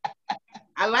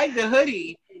 I like the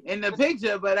hoodie in the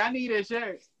picture, but I need a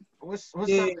shirt. What's up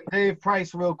to Dave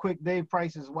Price real quick? Dave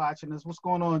Price is watching us. What's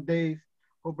going on, Dave?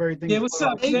 Hope everything's what's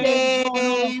well. up, Hey, Dave? What's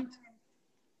going Dave. on?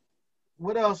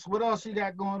 What else you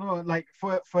got going on? Like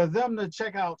for them to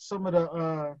check out some of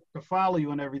the to follow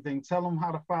you and everything, tell them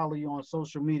how to follow you on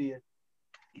social media.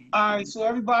 All right, so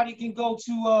everybody can go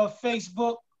to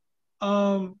Facebook,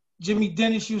 Jimmy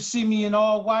Dennis. You'll see me in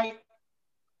all white.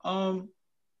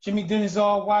 Jimmy Dennis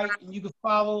all white, and you can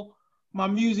follow my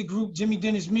music group, Jimmy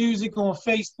Dennis Music, on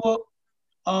Facebook.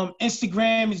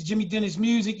 Instagram is Jimmy Dennis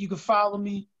Music. You can follow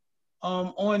me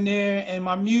on there, and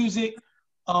my music.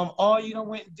 All You Done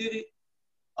Went and Did It.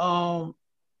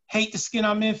 Hate the Skin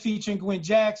I'm In featuring Gwen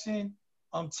Jackson.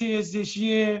 Tears This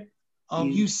Year.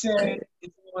 You Said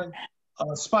it's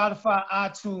on Spotify,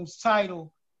 iTunes,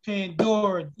 Tidal,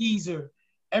 Pandora, Deezer,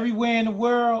 everywhere in the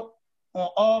world on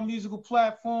all musical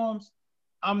platforms.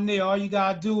 I'm there. All you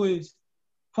gotta do is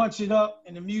punch it up,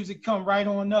 and the music come right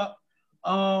on up.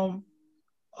 Earlier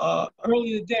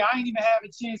today, I didn't even have a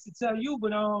chance to tell you,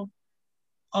 but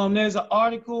there's an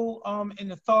article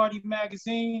in Authority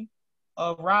magazine.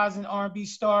 Rising R&B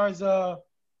Stars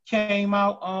came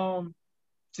out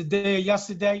today or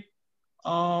yesterday.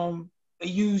 They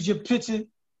used your picture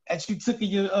that you took of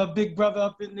your big brother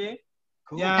up in there.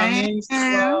 Cool. Yeah, I mean,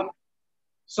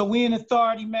 so we in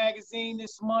Authority magazine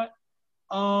this month.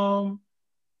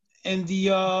 In the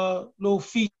little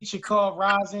feature called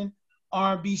Rising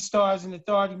R&B Stars in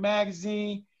Authority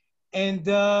magazine, and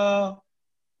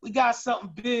we got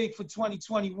something big for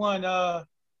 2021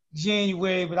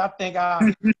 January, but I think I'll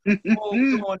go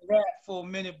on that for a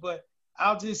minute. But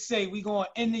I'll just say we're going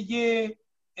to end the year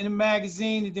in the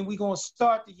magazine, and then we're going to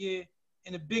start the year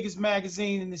in the biggest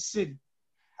magazine in the city.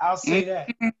 I'll say that.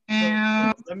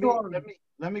 So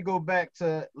let me go back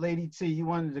to Lady T. You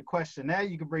wanted a question. Now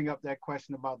you can bring up that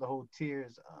question about the whole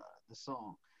Tears, the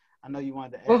song. I know you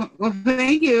wanted to ask. Well,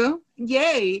 thank you.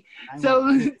 Yay. So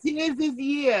Tears This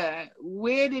Year,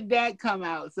 where did that come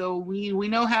out? So we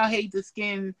know how Hate the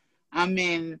Skin I'm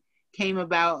In came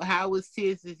about. How was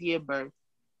Tears This Year birthed?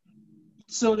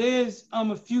 So there's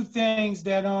a few things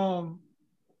that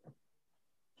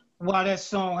why that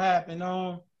song happened.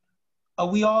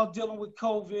 We all dealing with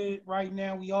COVID right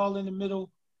now. We all in the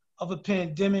middle of a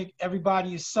pandemic.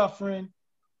 Everybody is suffering.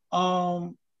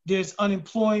 There's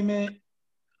unemployment.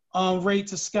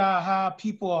 Rates are sky high.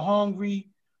 People are hungry.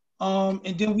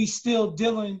 And then we still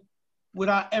dealing with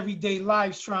our everyday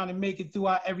lives, trying to make it through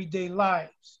our everyday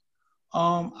lives.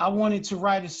 I wanted to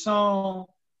write a song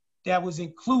that was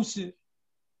inclusive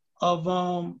of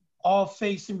all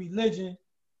faiths and religion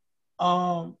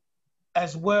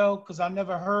as well, because I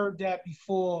never heard that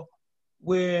before,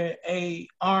 where a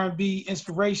R&B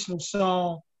inspirational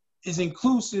song is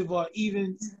inclusive, or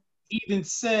even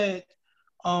said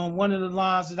one of the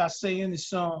lines that I say in the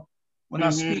song when I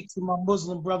speak to my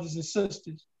Muslim brothers and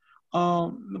sisters.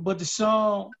 But the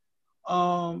song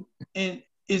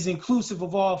is inclusive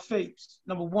of all faiths,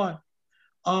 number one.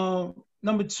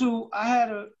 Number two, I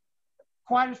had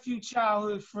quite a few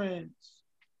childhood friends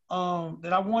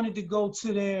that I wanted to go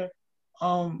to their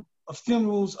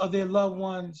funerals of their loved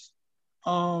ones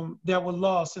that were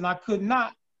lost. And I could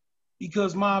not,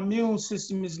 because my immune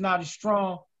system is not as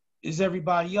strong as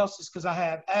everybody else's, because I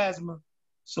have asthma.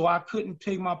 So I couldn't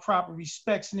pay my proper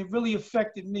respects. And it really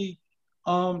affected me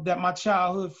that my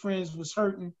childhood friends was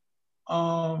hurting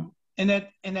and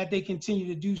that they continue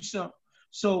to do so.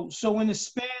 So in the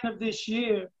span of this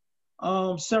year,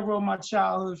 several of my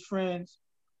childhood friends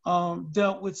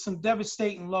dealt with some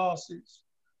devastating losses.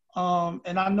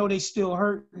 And I know they still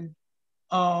hurting.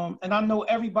 And I know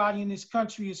everybody in this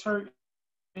country is hurting,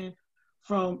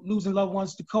 from losing loved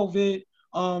ones to COVID,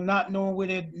 not knowing where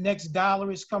their next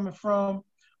dollar is coming from,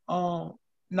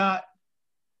 not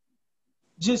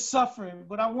just suffering.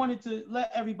 But I wanted to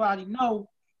let everybody know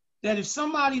that if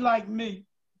somebody like me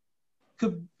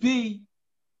could be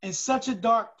in such a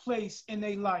dark place in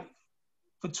their life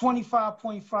for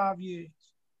 25.5 years,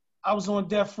 I was on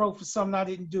death row for something I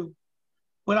didn't do.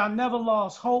 But I never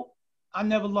lost hope. I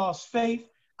never lost faith.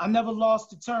 I never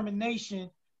lost determination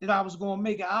that I was going to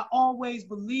make it. I always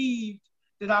believed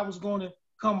that I was going to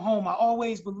come home. I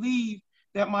always believed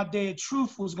that my day of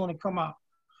truth was going to come out.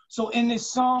 So in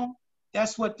this song,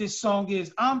 that's what this song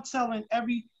is. I'm telling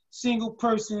every single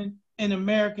person in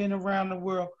America and around the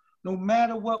world, no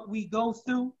matter what we go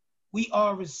through, we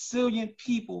are resilient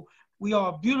people. We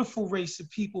are a beautiful race of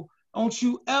people. Don't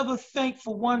you ever think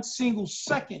for one single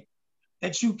second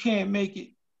that you can't make it.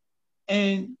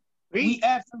 And we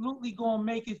absolutely gonna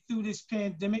make it through this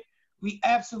pandemic. We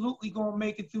absolutely gonna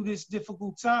make it through this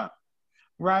difficult time,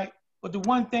 right? But the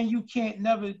one thing you can't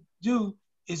never do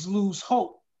is lose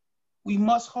hope. We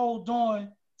must hold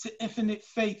on to infinite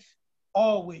faith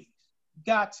always.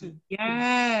 Got to.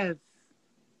 Yes.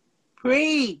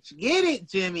 Preach. Get it,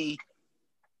 Jimmy.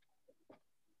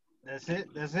 That's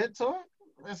it. That's it, Tor?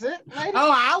 That's it, lady?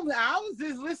 Oh, I was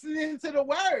just listening to the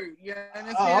word. You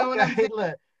understand what I'm saying?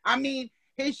 Look. I mean,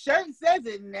 his shirt says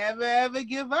it, never ever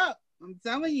give up. I'm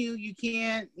telling you, you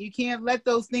can't let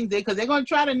those things in, because they're gonna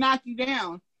try to knock you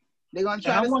down. They're gonna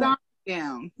try to stomp you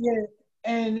down. Yeah,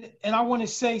 and I want to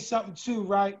say something too,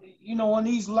 right? You know, on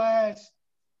these last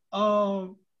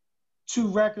 2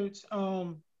 records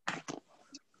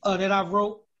that I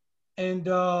wrote, and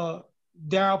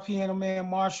Daryl Piano Man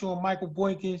Marshall and Michael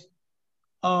Boykins,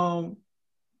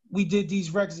 we did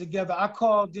these records together. I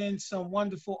called in some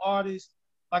wonderful artists,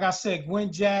 like I said,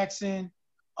 Gwen Jackson,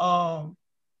 Monet,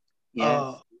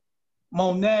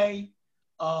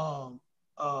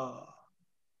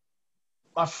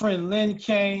 my friend Lynn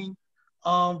Kane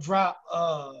dropped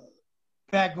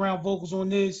background vocals on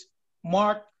this.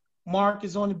 Mark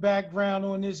is on the background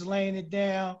on this, laying it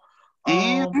down.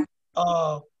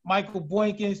 Michael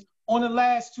Boykins. On the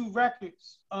last 2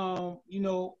 records, you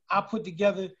know, I put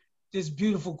together this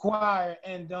beautiful choir.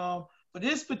 And for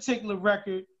this particular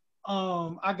record,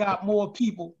 I got more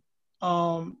people.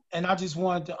 And I just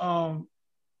wanted to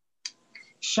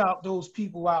shout those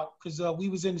people out, because we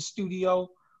was in the studio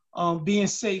being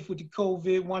safe with the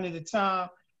COVID one at a time.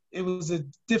 It was a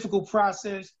difficult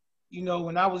process, you know,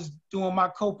 when I was doing my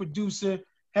co-producer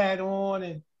hat on,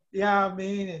 and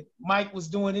and Mike was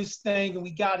doing his thing, and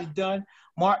we got it done.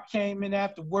 Mark came in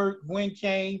after work, Gwen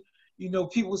came, you know,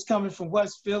 people was coming from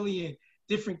West Philly and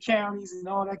different counties and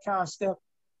all that kind of stuff.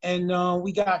 And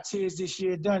we got Tears this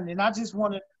year done. And I just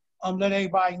want to let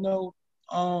everybody know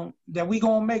that we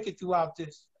gonna make it throughout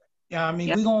this. Yeah, I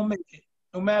mean, we gonna make it.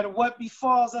 No matter what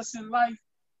befalls us in life,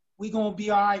 we gonna be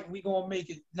all right. We gonna make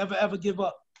it. Never ever give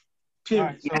up.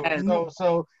 Period. Right,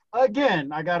 so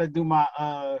again, I gotta do my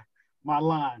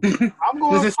line. I'm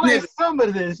gonna play some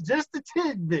of this, just a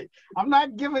tidbit. I'm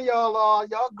not giving y'all all.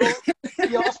 Y'all go to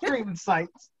y'all streaming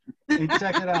sites and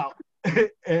check it out.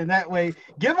 And that way,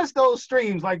 give us those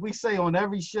streams like we say on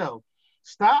every show.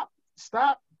 Stop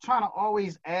trying to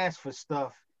always ask for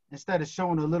stuff instead of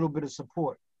showing a little bit of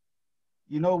support.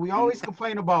 You know, we always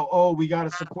complain about, oh, we gotta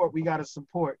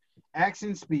support.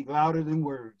 Actions speak louder than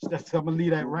words. I'm gonna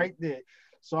leave that right there.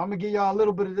 So I'm gonna give y'all a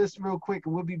little bit of this real quick,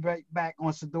 and we'll be right back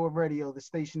on Sador Radio. The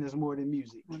station is more than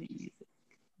music. We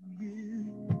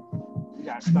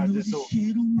gotta start this over.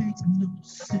 It's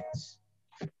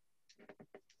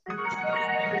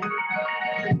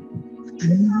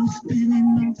been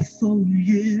enough for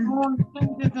you.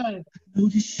 No,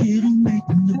 this shit don't make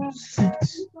no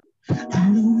sense. I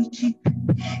know we keep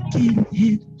getting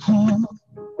hit hard.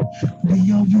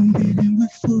 We are wounded and we're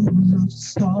full of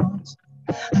scars.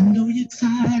 I know you're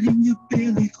tired and you're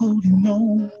barely holding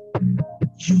on.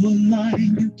 You're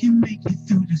lying, you can make it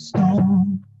through the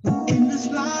storm. In this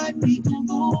life, we gon'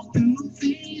 go through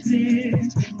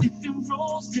phases, different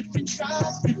roles, different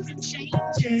trials, different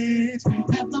changes.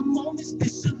 Have the moments,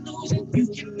 disillusion, you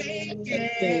can make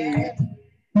it.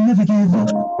 Never give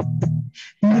up,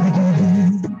 never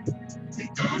give up.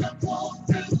 We're gonna pull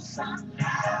through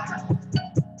somehow.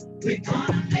 We're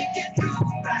gonna make it through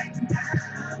right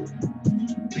now.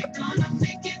 We're gonna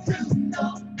make it through,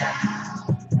 no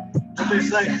doubt. They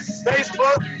say,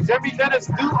 Facebook, Jimmy Dennis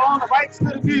do own the rights to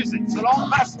the music, so don't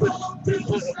mess with it.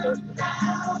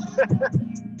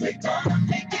 We're gonna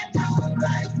make it through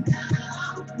right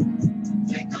now.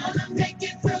 We're gonna make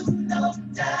it through, no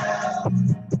doubt.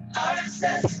 Our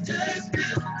ancestors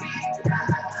will be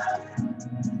proud.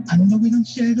 I know we done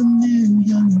shed a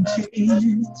million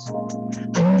tears.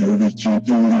 I know we can't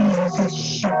believe this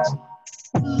shit.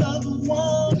 Loved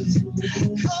ones,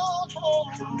 come home.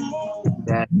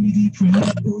 We pray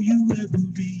for you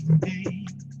every day.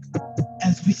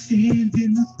 As we stand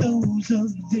in the throes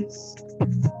of this,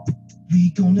 we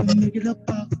gonna make it up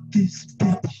out this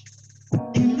bitch.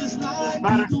 In this life, we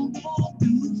gonna go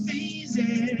through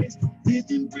phases.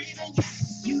 Living, breathing,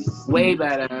 you. Way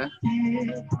better.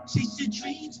 Chase your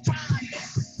dreams, try.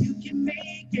 You can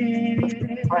make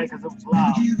it. Right, because it was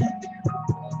loud.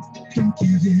 Don't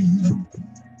give in.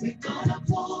 We're gonna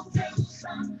pull through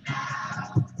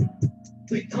somehow.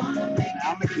 We're gonna make it.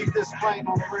 I'm gonna keep this playing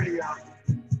on the radio.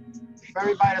 For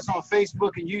everybody that's on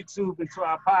Facebook and YouTube and to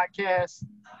our podcast,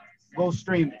 go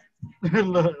stream it.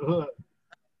 Look, look.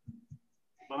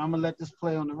 But I'm gonna let this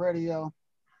play on the radio.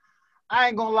 I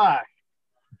ain't gonna lie,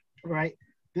 right?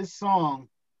 This song,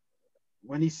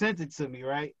 when he sent it to me,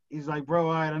 right? He's like, bro,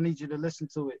 all right, I need you to listen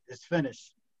to it. It's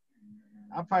finished.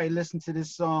 I probably listened to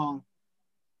this song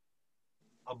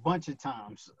a bunch of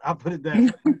times. I'll put it that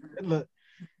way. Look,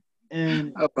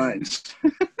 and A bunch.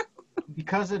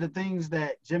 because of the things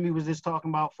that Jimmy was just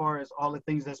talking about, far as all the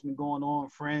things that's been going on,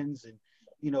 friends and,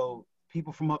 you know,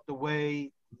 people from up the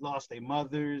way lost their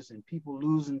mothers and people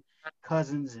losing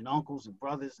cousins and uncles and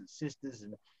brothers and sisters,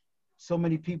 and so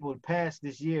many people have passed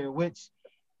this year, which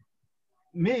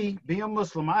me, being a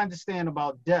Muslim, I understand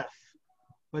about death,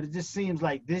 but it just seems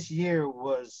like this year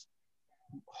was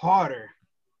harder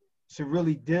to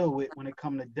really deal with when it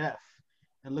comes to death.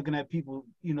 And looking at people,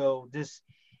 you know, just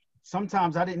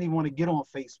sometimes I didn't even want to get on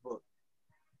Facebook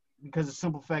because of the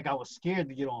simple fact I was scared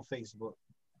to get on Facebook.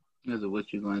 Because of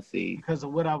what you're going to see. Because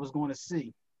of what I was going to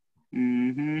see.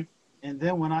 Mm-hmm. And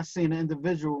then when I seen an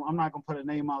individual, I'm not going to put a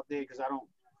name out there because I don't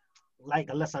like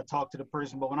unless I talk to the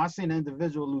person, but when I seen an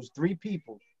individual lose 3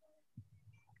 people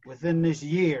within this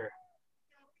year,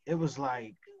 it was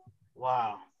like,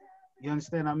 wow. You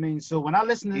understand what I mean? So when I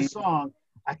listened to this song,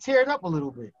 I teared up a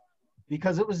little bit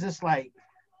because it was just like,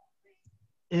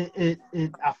 I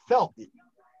felt it.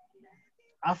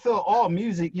 I felt all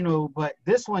music, you know, but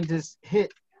this one just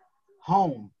hit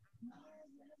home.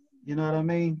 You know what I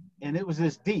mean? And it was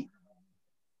just deep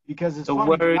because it's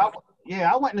funny.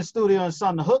 I went in the studio and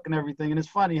sung the hook and everything, and it's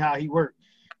funny how he worked.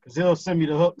 Because he'll send me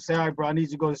the hook and say, all right, bro, I need you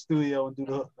to go to the studio and do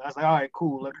the hook. I was like, all right,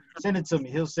 cool. Send it to me.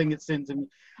 He'll sing it, send it to me.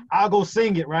 I'll go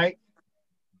sing it, right?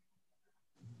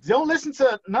 Don't listen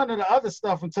to none of the other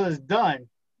stuff until it's done.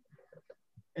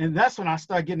 And that's when I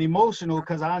start getting emotional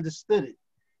because I understood it.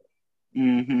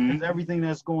 Mm-hmm. Everything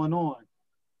that's going on.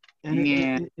 And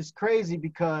yeah. It's crazy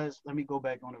because, let me go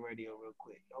back on the radio real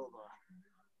quick. Hold on.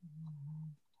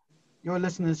 You're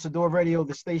listening to Sador Radio,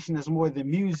 the station that's more than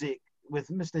music, with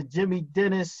Mr. Jimmy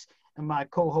Dennis and my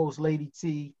co-host Lady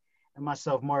T and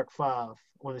myself, Mark 5,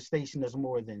 on the station that's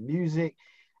more than music,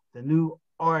 the new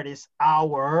artist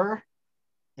hour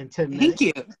in 10 minutes. Thank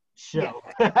you. Show.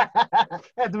 Yeah. I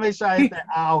had to make sure I hit that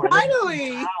hour.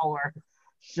 Finally. Hour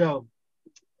show.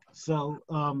 So,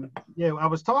 yeah, I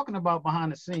was talking about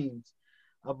behind the scenes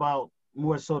about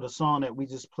more so the song that we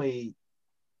just played,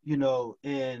 you know,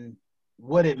 and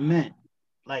what it meant,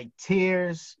 like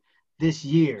tears this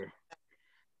year,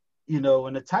 you know,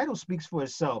 and the title speaks for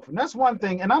itself. And that's one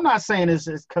thing. And I'm not saying this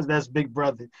is because that's Big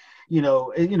Brother, you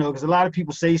know, because a lot of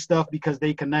people say stuff because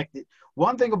they connected.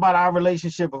 One thing about our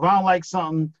relationship, if I don't like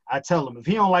something, I tell him. If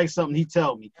he don't like something, he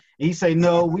tell me. And he say,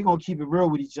 no, we're going to keep it real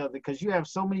with each other because you have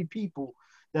so many people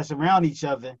that's around each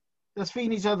other that's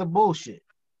feeding each other bullshit.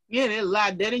 Yeah, they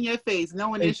lie dead in your face,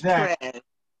 knowing exactly. It's trash.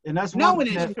 And that's knowing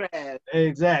it's trash.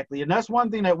 Exactly. And that's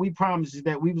one thing that we promised is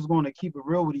that we was going to keep it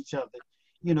real with each other.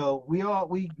 You know,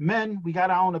 we men, we got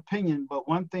our own opinion, but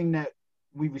one thing that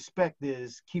we respect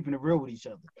is keeping it real with each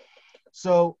other.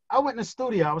 So I went in the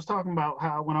studio. I was talking about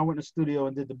how when I went in the studio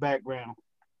and did the background,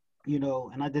 you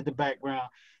know, and I did the background,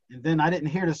 and then I didn't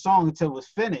hear the song until it was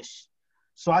finished.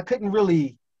 So I couldn't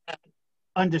really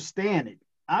understand it.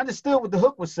 I understood what the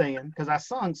hook was saying because I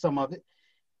sung some of it.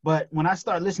 But when I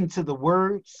start listening to the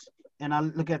words and I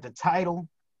look at the title,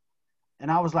 and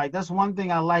I was like, that's one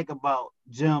thing I like about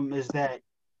Jim is that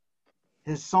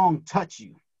his song touch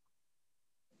you.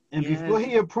 And before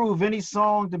he approved any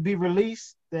song to be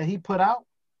released that he put out,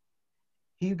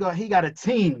 he got a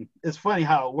team. It's funny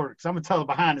how it works. I'm gonna tell it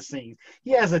behind the scenes.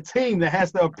 He has a team that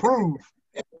has to approve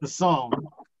the song.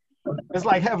 It's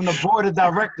like having a board of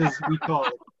directors, we call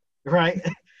it, right?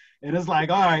 And it's like,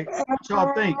 all right, what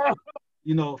y'all think?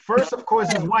 You know, first, of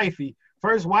course, is wifey.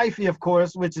 First, wifey, of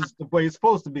course, which is the way it's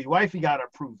supposed to be. Wifey got to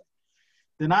approve it.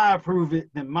 Then I approve it.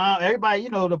 Then everybody, you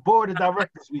know, the board of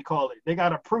directors, we call it. They got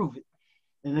to approve it.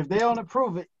 And if they don't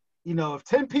approve it, you know, if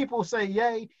 10 people say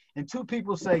yay and 2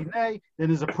 people say nay, then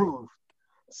it's approved.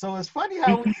 So it's funny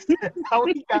how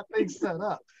he got things set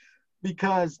up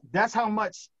because that's how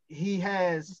much he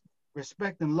has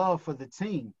respect and love for the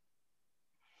team.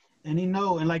 And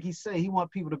and like he said, he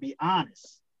wants people to be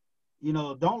honest. You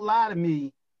know, don't lie to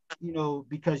me, you know,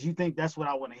 because you think that's what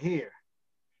I want to hear.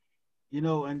 You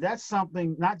know, and that's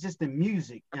something not just in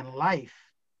music, in life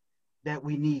that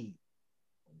we need.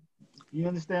 You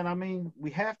understand what I mean?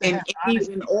 We have to have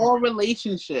honesty. In all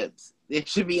relationships, there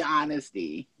should be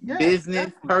honesty. Yeah, business,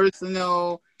 definitely.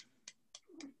 Personal.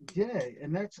 Yeah,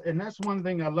 and that's one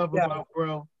thing I love about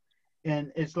bro.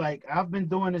 And it's like I've been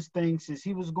doing this thing since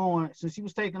he was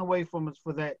taken away from us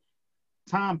for that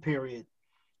time period,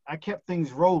 I kept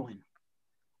things rolling.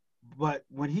 But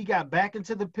when he got back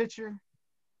into the picture,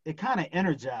 it kind of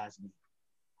energized me.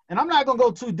 And I'm not gonna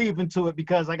go too deep into it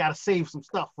because I gotta save some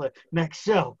stuff for next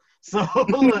show. So,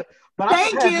 look, but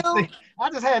Thank you. I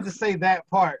just had to say that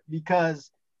part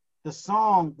because the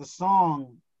song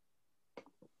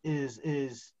is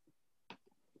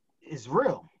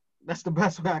real. That's the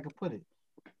best way I could put it.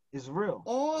 It's real.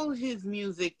 All his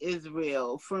music is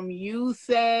real. From You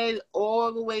Said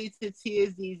all the way to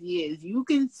Tears These Years. You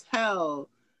can tell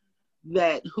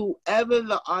that whoever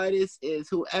the artist is,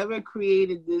 whoever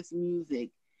created this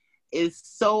music, is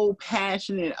so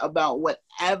passionate about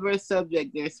whatever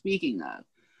subject they're speaking of.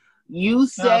 You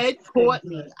Said caught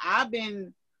me. I've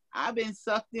been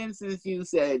sucked in since You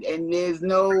Said, and there's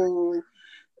no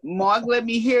Mark let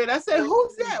me hear it. I said,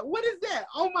 "Who's that? What is that?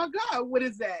 Oh my God, what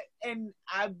is that?" And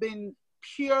I've been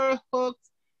pure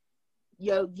hooked.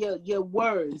 Your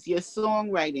words, your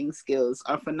songwriting skills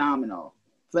are phenomenal.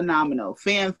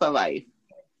 Fan for life.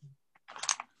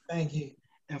 Thank you.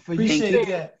 And for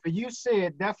you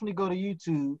said, definitely go to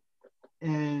YouTube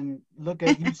and look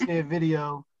at You Said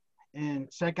video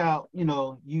and check out,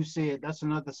 You Said. That's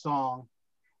another song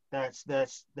that's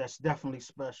definitely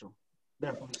special.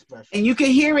 Definitely special. And you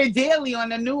can hear it daily on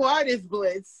the New Artist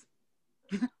Blitz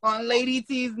on Lady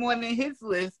T's Morning Hits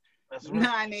list, right.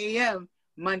 9 a.m.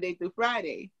 Monday through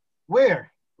Friday.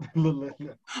 Where? Live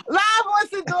on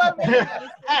Sador Radio,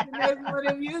 there's more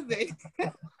than music.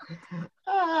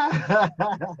 As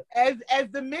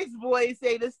the Mix Boys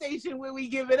say, the station where we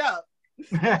give it up.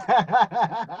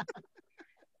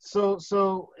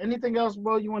 So anything else,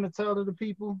 bro, you want to tell to the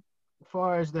people as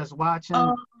far as that's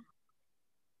watching?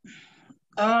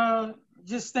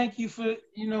 Just thank you for,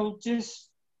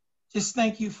 just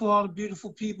thank you for all the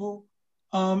beautiful people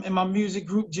in my music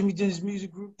group, Jimmy Dennis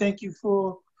Music Group. Thank you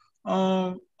for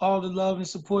all the love and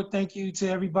support. Thank you to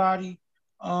everybody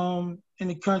in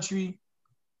the country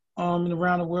and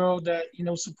around the world that,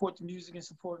 support the music and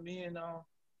support me, and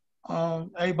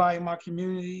everybody in my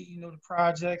community, the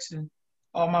projects and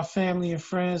all my family and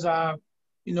friends. I,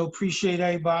 appreciate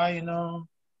everybody, and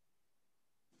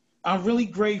I'm really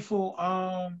grateful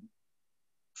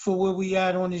for where we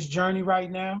at on this journey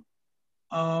right now.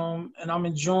 And I'm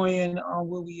enjoying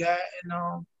where we at,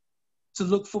 and to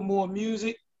look for more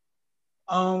music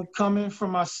coming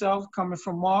from myself, coming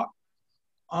from Mark.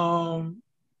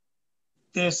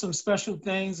 There's some special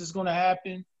things that's going to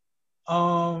happen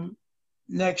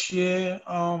next year.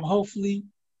 Hopefully,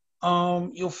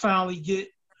 you'll finally get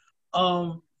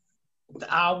the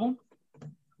album,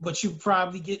 but you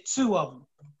probably get 2 of them,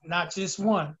 not just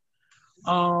one.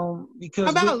 Because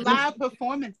how about live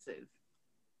performances?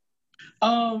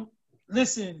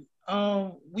 Listen,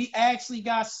 we actually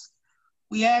got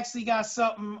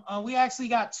something. We actually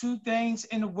got 2 things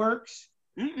in the works.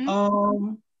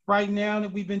 Right now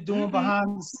that we've been doing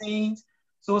behind the scenes.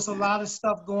 So it's a lot of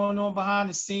stuff going on behind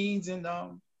the scenes, and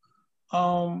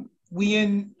we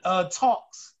in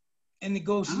talks and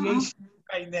negotiations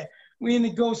right now. We in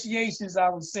negotiations, I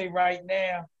would say, right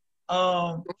now,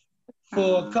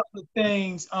 for a couple of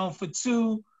things, for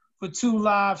two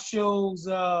live shows.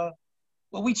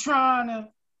 But we trying to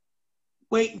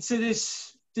wait until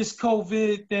this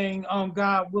COVID thing,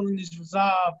 God willing, is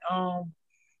resolved.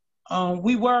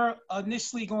 We were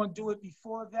initially going to do it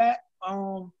before that,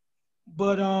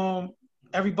 but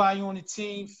everybody on the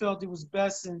team felt it was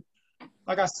best, and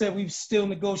like I said, we still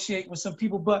negotiate with some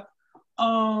people, but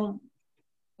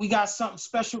we got something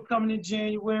special coming in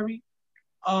January.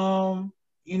 A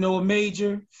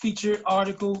major featured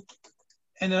article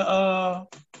in a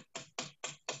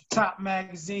top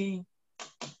magazine,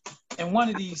 and one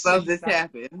of these. Love this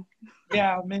happen.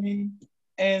 Yeah, man,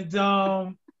 and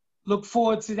look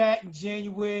forward to that in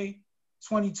January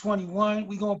 2021.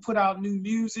 We're gonna put out new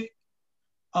music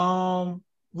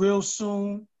real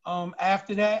soon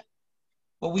after that.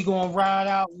 But we're gonna ride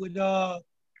out with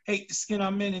Hate the Skin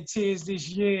I'm in and Tears This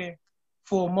Year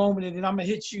for a moment, and then I'm gonna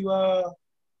hit you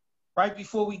right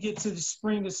before we get to the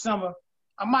spring or summer.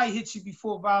 I might hit you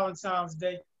before Valentine's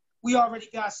Day. We already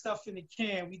got stuff in the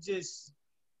can. We just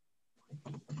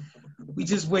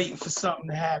waiting for something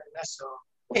to happen. That's all.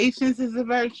 Patience is a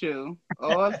virtue.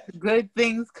 All good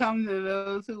things come to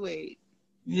those who wait.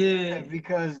 Yeah,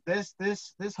 because this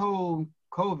whole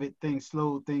COVID thing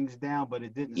slowed things down, but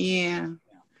it didn't. Yeah.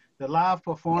 The live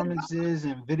performances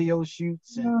and video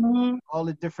shoots and all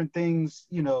the different things,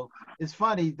 it's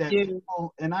funny that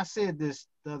people, and I said this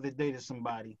the other day to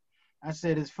somebody, I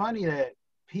said, it's funny that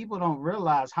people don't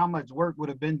realize how much work would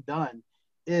have been done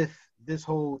if this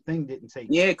whole thing didn't take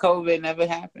place. COVID never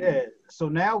happened. Yeah. So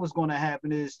now what's going to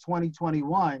happen is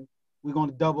 2021, we're going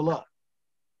to double up.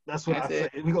 That's what That's I say.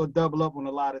 it. We're going to double up on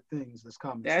a lot of things that's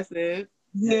coming. That's it.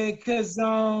 Yeah, because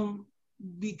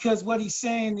what he's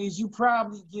saying is you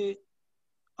probably get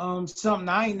something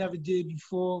I ain't never did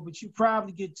before, but you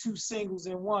probably get 2 singles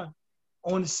in one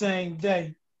on the same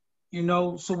day, you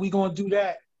know. So we're gonna do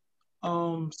that,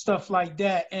 stuff like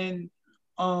that. And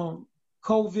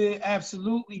COVID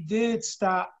absolutely did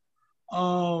stop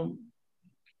 3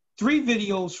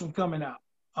 videos from coming out.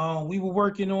 We were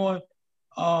working on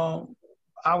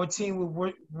our team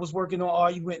was working on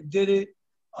Are You Went and Did It,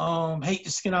 Hate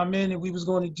the Skin I'm In, and we was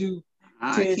going to do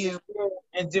Tears in Fear,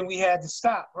 and then we had to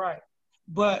stop, right?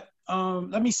 But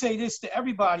let me say this to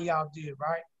everybody out there,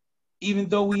 right? Even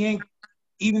though we in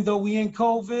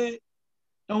COVID,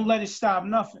 don't let it stop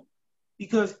nothing.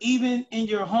 Because even in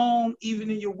your home, even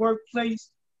in your workplace,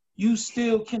 you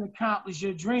still can accomplish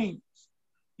your dreams.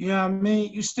 You know what I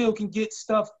mean? You still can get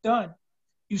stuff done.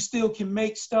 You still can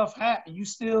make stuff happen. You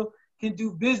still can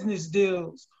do business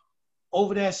deals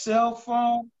over that cell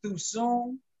phone, through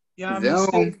Zoom. You know what I mean?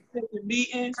 Still taking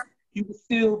meetings. You can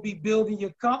still be building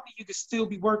your company. You can still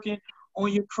be working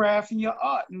on your craft and your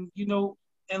art. And, you know,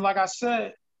 and like I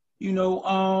said, you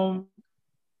know,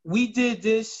 we did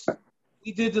this.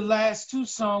 We did the last 2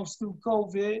 songs through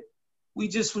COVID. We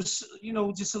just was, you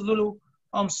know, just a little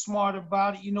smart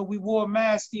about it. You know, we wore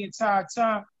masks the entire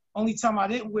time. Only time I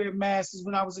didn't wear masks is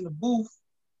when I was in the booth.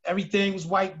 Everything was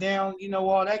wiped down, you know,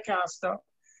 all that kind of stuff.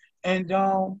 And,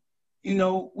 you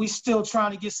know, we still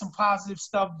trying to get some positive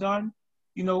stuff done.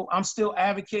 You know, I'm still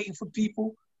advocating for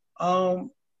people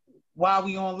while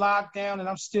we on lockdown, and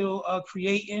I'm still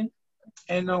creating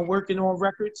and working on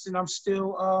records, and I'm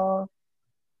still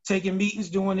taking meetings,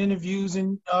 doing interviews,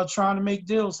 and trying to make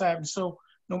deals happen. So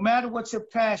no matter what your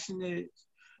passion is,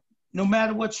 no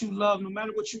matter what you love, no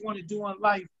matter what you want to do in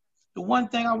life, the one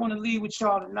thing I want to leave with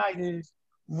y'all tonight is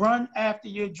run after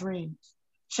your dreams.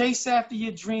 Chase after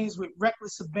your dreams with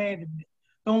reckless abandonment.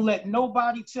 Don't let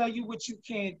nobody tell you what you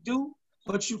can't do,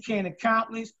 what you can't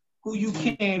accomplish, who you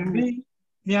can be.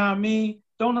 You know what I mean?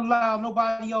 Don't allow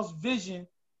nobody else's vision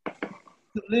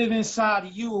to live inside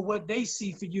of you or what they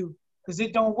see for you, because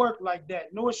it don't work like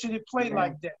that, nor should it play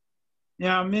like that. You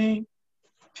know what I mean?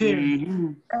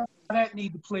 Period. That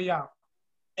need to play out.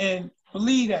 And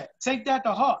believe that. Take that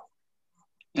to heart.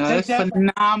 You know, that's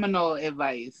phenomenal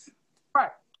advice.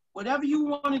 Right. Whatever you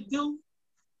want to do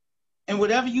and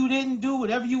whatever you didn't do,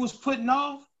 whatever you was putting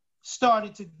off, start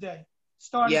it today.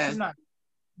 Start it tonight.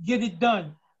 Get it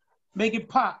done. Make it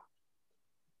pop.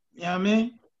 You know what I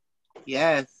mean?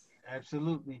 Yes.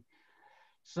 Absolutely.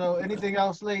 So anything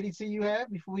else, Lady T, you have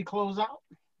before we close out?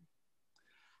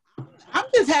 I'm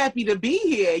just happy to be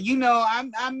here. You know,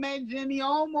 I met Jimmy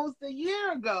almost a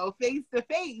year ago, face to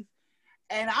face.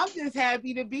 And I'm just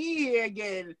happy to be here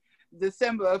again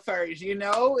December 1st. You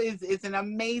know, it's an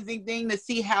amazing thing to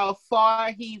see how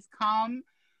far he's come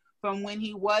from when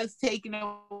he was taken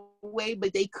away,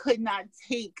 but they could not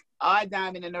take our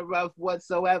diamond in the rough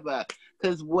whatsoever,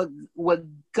 because what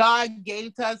God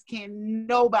gave to us can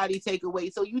nobody take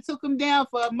away. So you took him down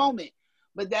for a moment,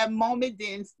 but that moment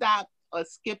didn't stop or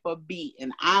skip a beat.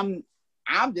 And I'm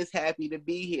just happy to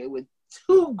be here with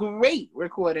 2 great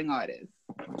recording artists.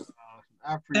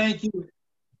 Thank you.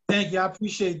 Thank you. I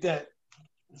appreciate that.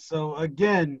 So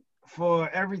again,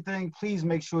 for everything, please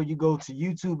make sure you go to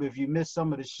YouTube if you missed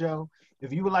some of the show.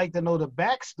 If you would like to know the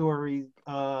backstory,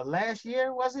 last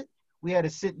year, was it? We had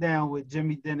to sit down with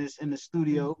Jimmy Dennis in the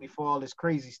studio before all this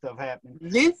crazy stuff happened.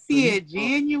 This year,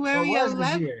 January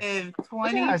 11th,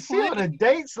 2020. Yeah, I see all the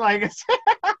dates. Like,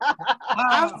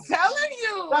 I'm telling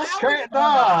you. That's crazy.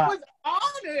 I was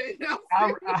honored.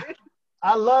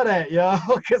 I love that, yo,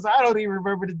 because I don't even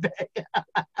remember the day.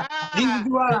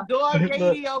 Sador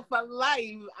Radio for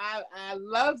life. I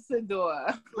love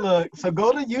Sador. Look, so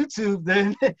go to YouTube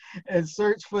then and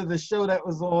search for the show that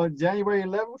was on January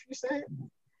 11th, you said?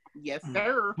 Yes,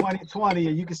 sir. 2020,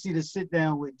 and you can see the sit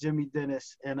down with Jimmy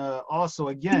Dennis. And also,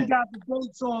 again, she got the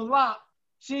dates on lock.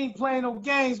 She ain't playing no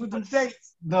games with them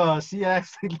dates. No, she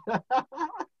actually.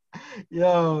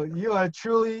 Yo, you are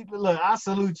truly, look, I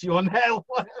salute you on that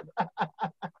one.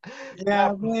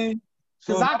 Yeah, man.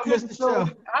 Because I could have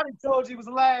told you it was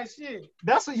last year.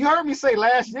 That's what you heard me say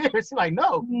last year. She's like,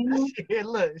 no. Mm-hmm.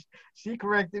 Look, she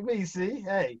corrected me. See,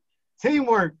 hey,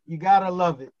 teamwork, you gotta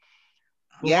love it.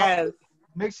 But yes.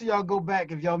 Make sure y'all go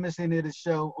back if y'all miss any of the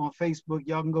show on Facebook.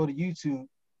 Y'all can go to YouTube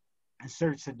and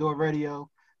search Sador Radio.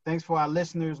 Thanks for our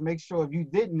listeners. Make sure if you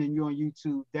didn't and you're on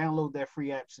YouTube, download that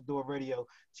free app, Sador Radio.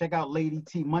 Check out Lady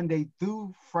T Monday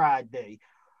through Friday.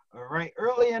 All right,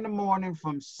 early in the morning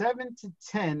from 7 to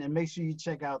 10, and make sure you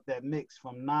check out that mix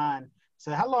from 9.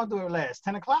 So how long do it last?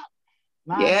 10 o'clock?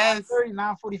 Yes.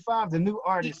 9:30, 9:45, the new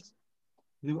artist.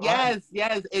 Yes,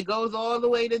 it goes all the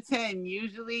way to 10.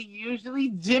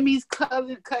 Usually Jimmy's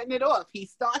cutting it off. He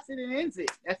starts it and ends it.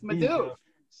 That's my dude.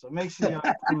 So make sure y'all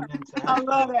tune in to I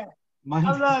love that. Monday,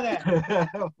 I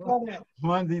love that.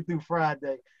 Monday through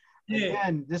Friday. Yeah.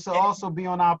 Again, this will also be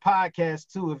on our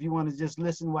podcast too. If you want to just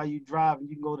listen while you drive, and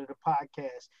you can go to the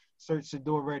podcast, search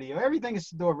Sador Radio. Everything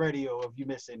is Sador Radio. If you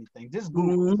miss anything, just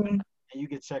Google it, and you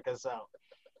can check us out.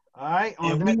 All right.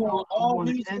 On that note, I'm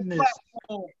going to end this.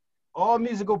 All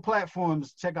musical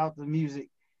platforms. Check out the music.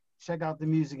 Check out the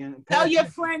music and tell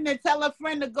a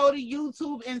friend to go to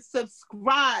YouTube and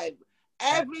subscribe.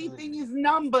 Everything is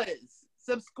numbers.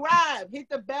 Subscribe. Hit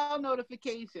the bell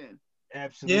notification.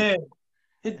 Absolutely. Yeah.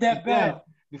 Hit that bell.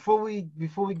 Before we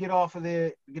get off of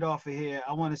here,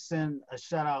 I want to send a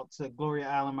shout out to Gloria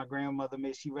Allen, my grandmother.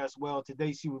 May she rest well.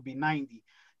 Today she would be 90.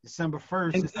 December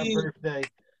 1st is her birthday.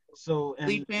 So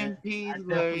sleep in peace, I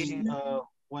definitely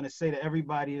want to say to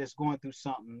everybody that's going through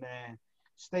something, man,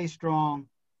 stay strong,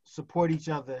 support each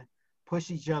other, push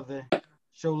each other,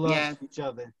 show love to each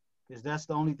other, because that's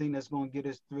the only thing that's going to get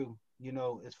us through. You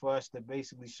know, is for us to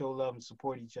basically show love and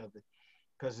support each other,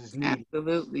 because it's needed.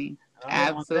 Absolutely.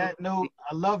 On that note,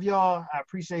 I love y'all. I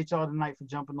appreciate y'all tonight for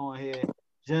jumping on here.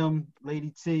 Jim,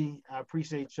 Lady T, I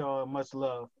appreciate y'all. Much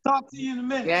love. Talk to you in a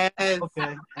minute. Yes.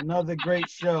 Okay. Another great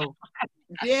show.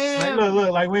 Yeah.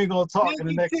 Look, like we ain't gonna talk in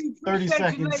the next 30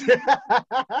 seconds.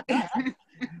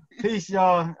 Peace,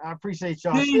 y'all. I appreciate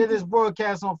y'all. Share this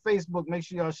broadcast on Facebook. Make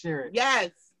sure y'all share it. Yes.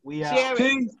 We out. Share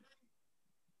it.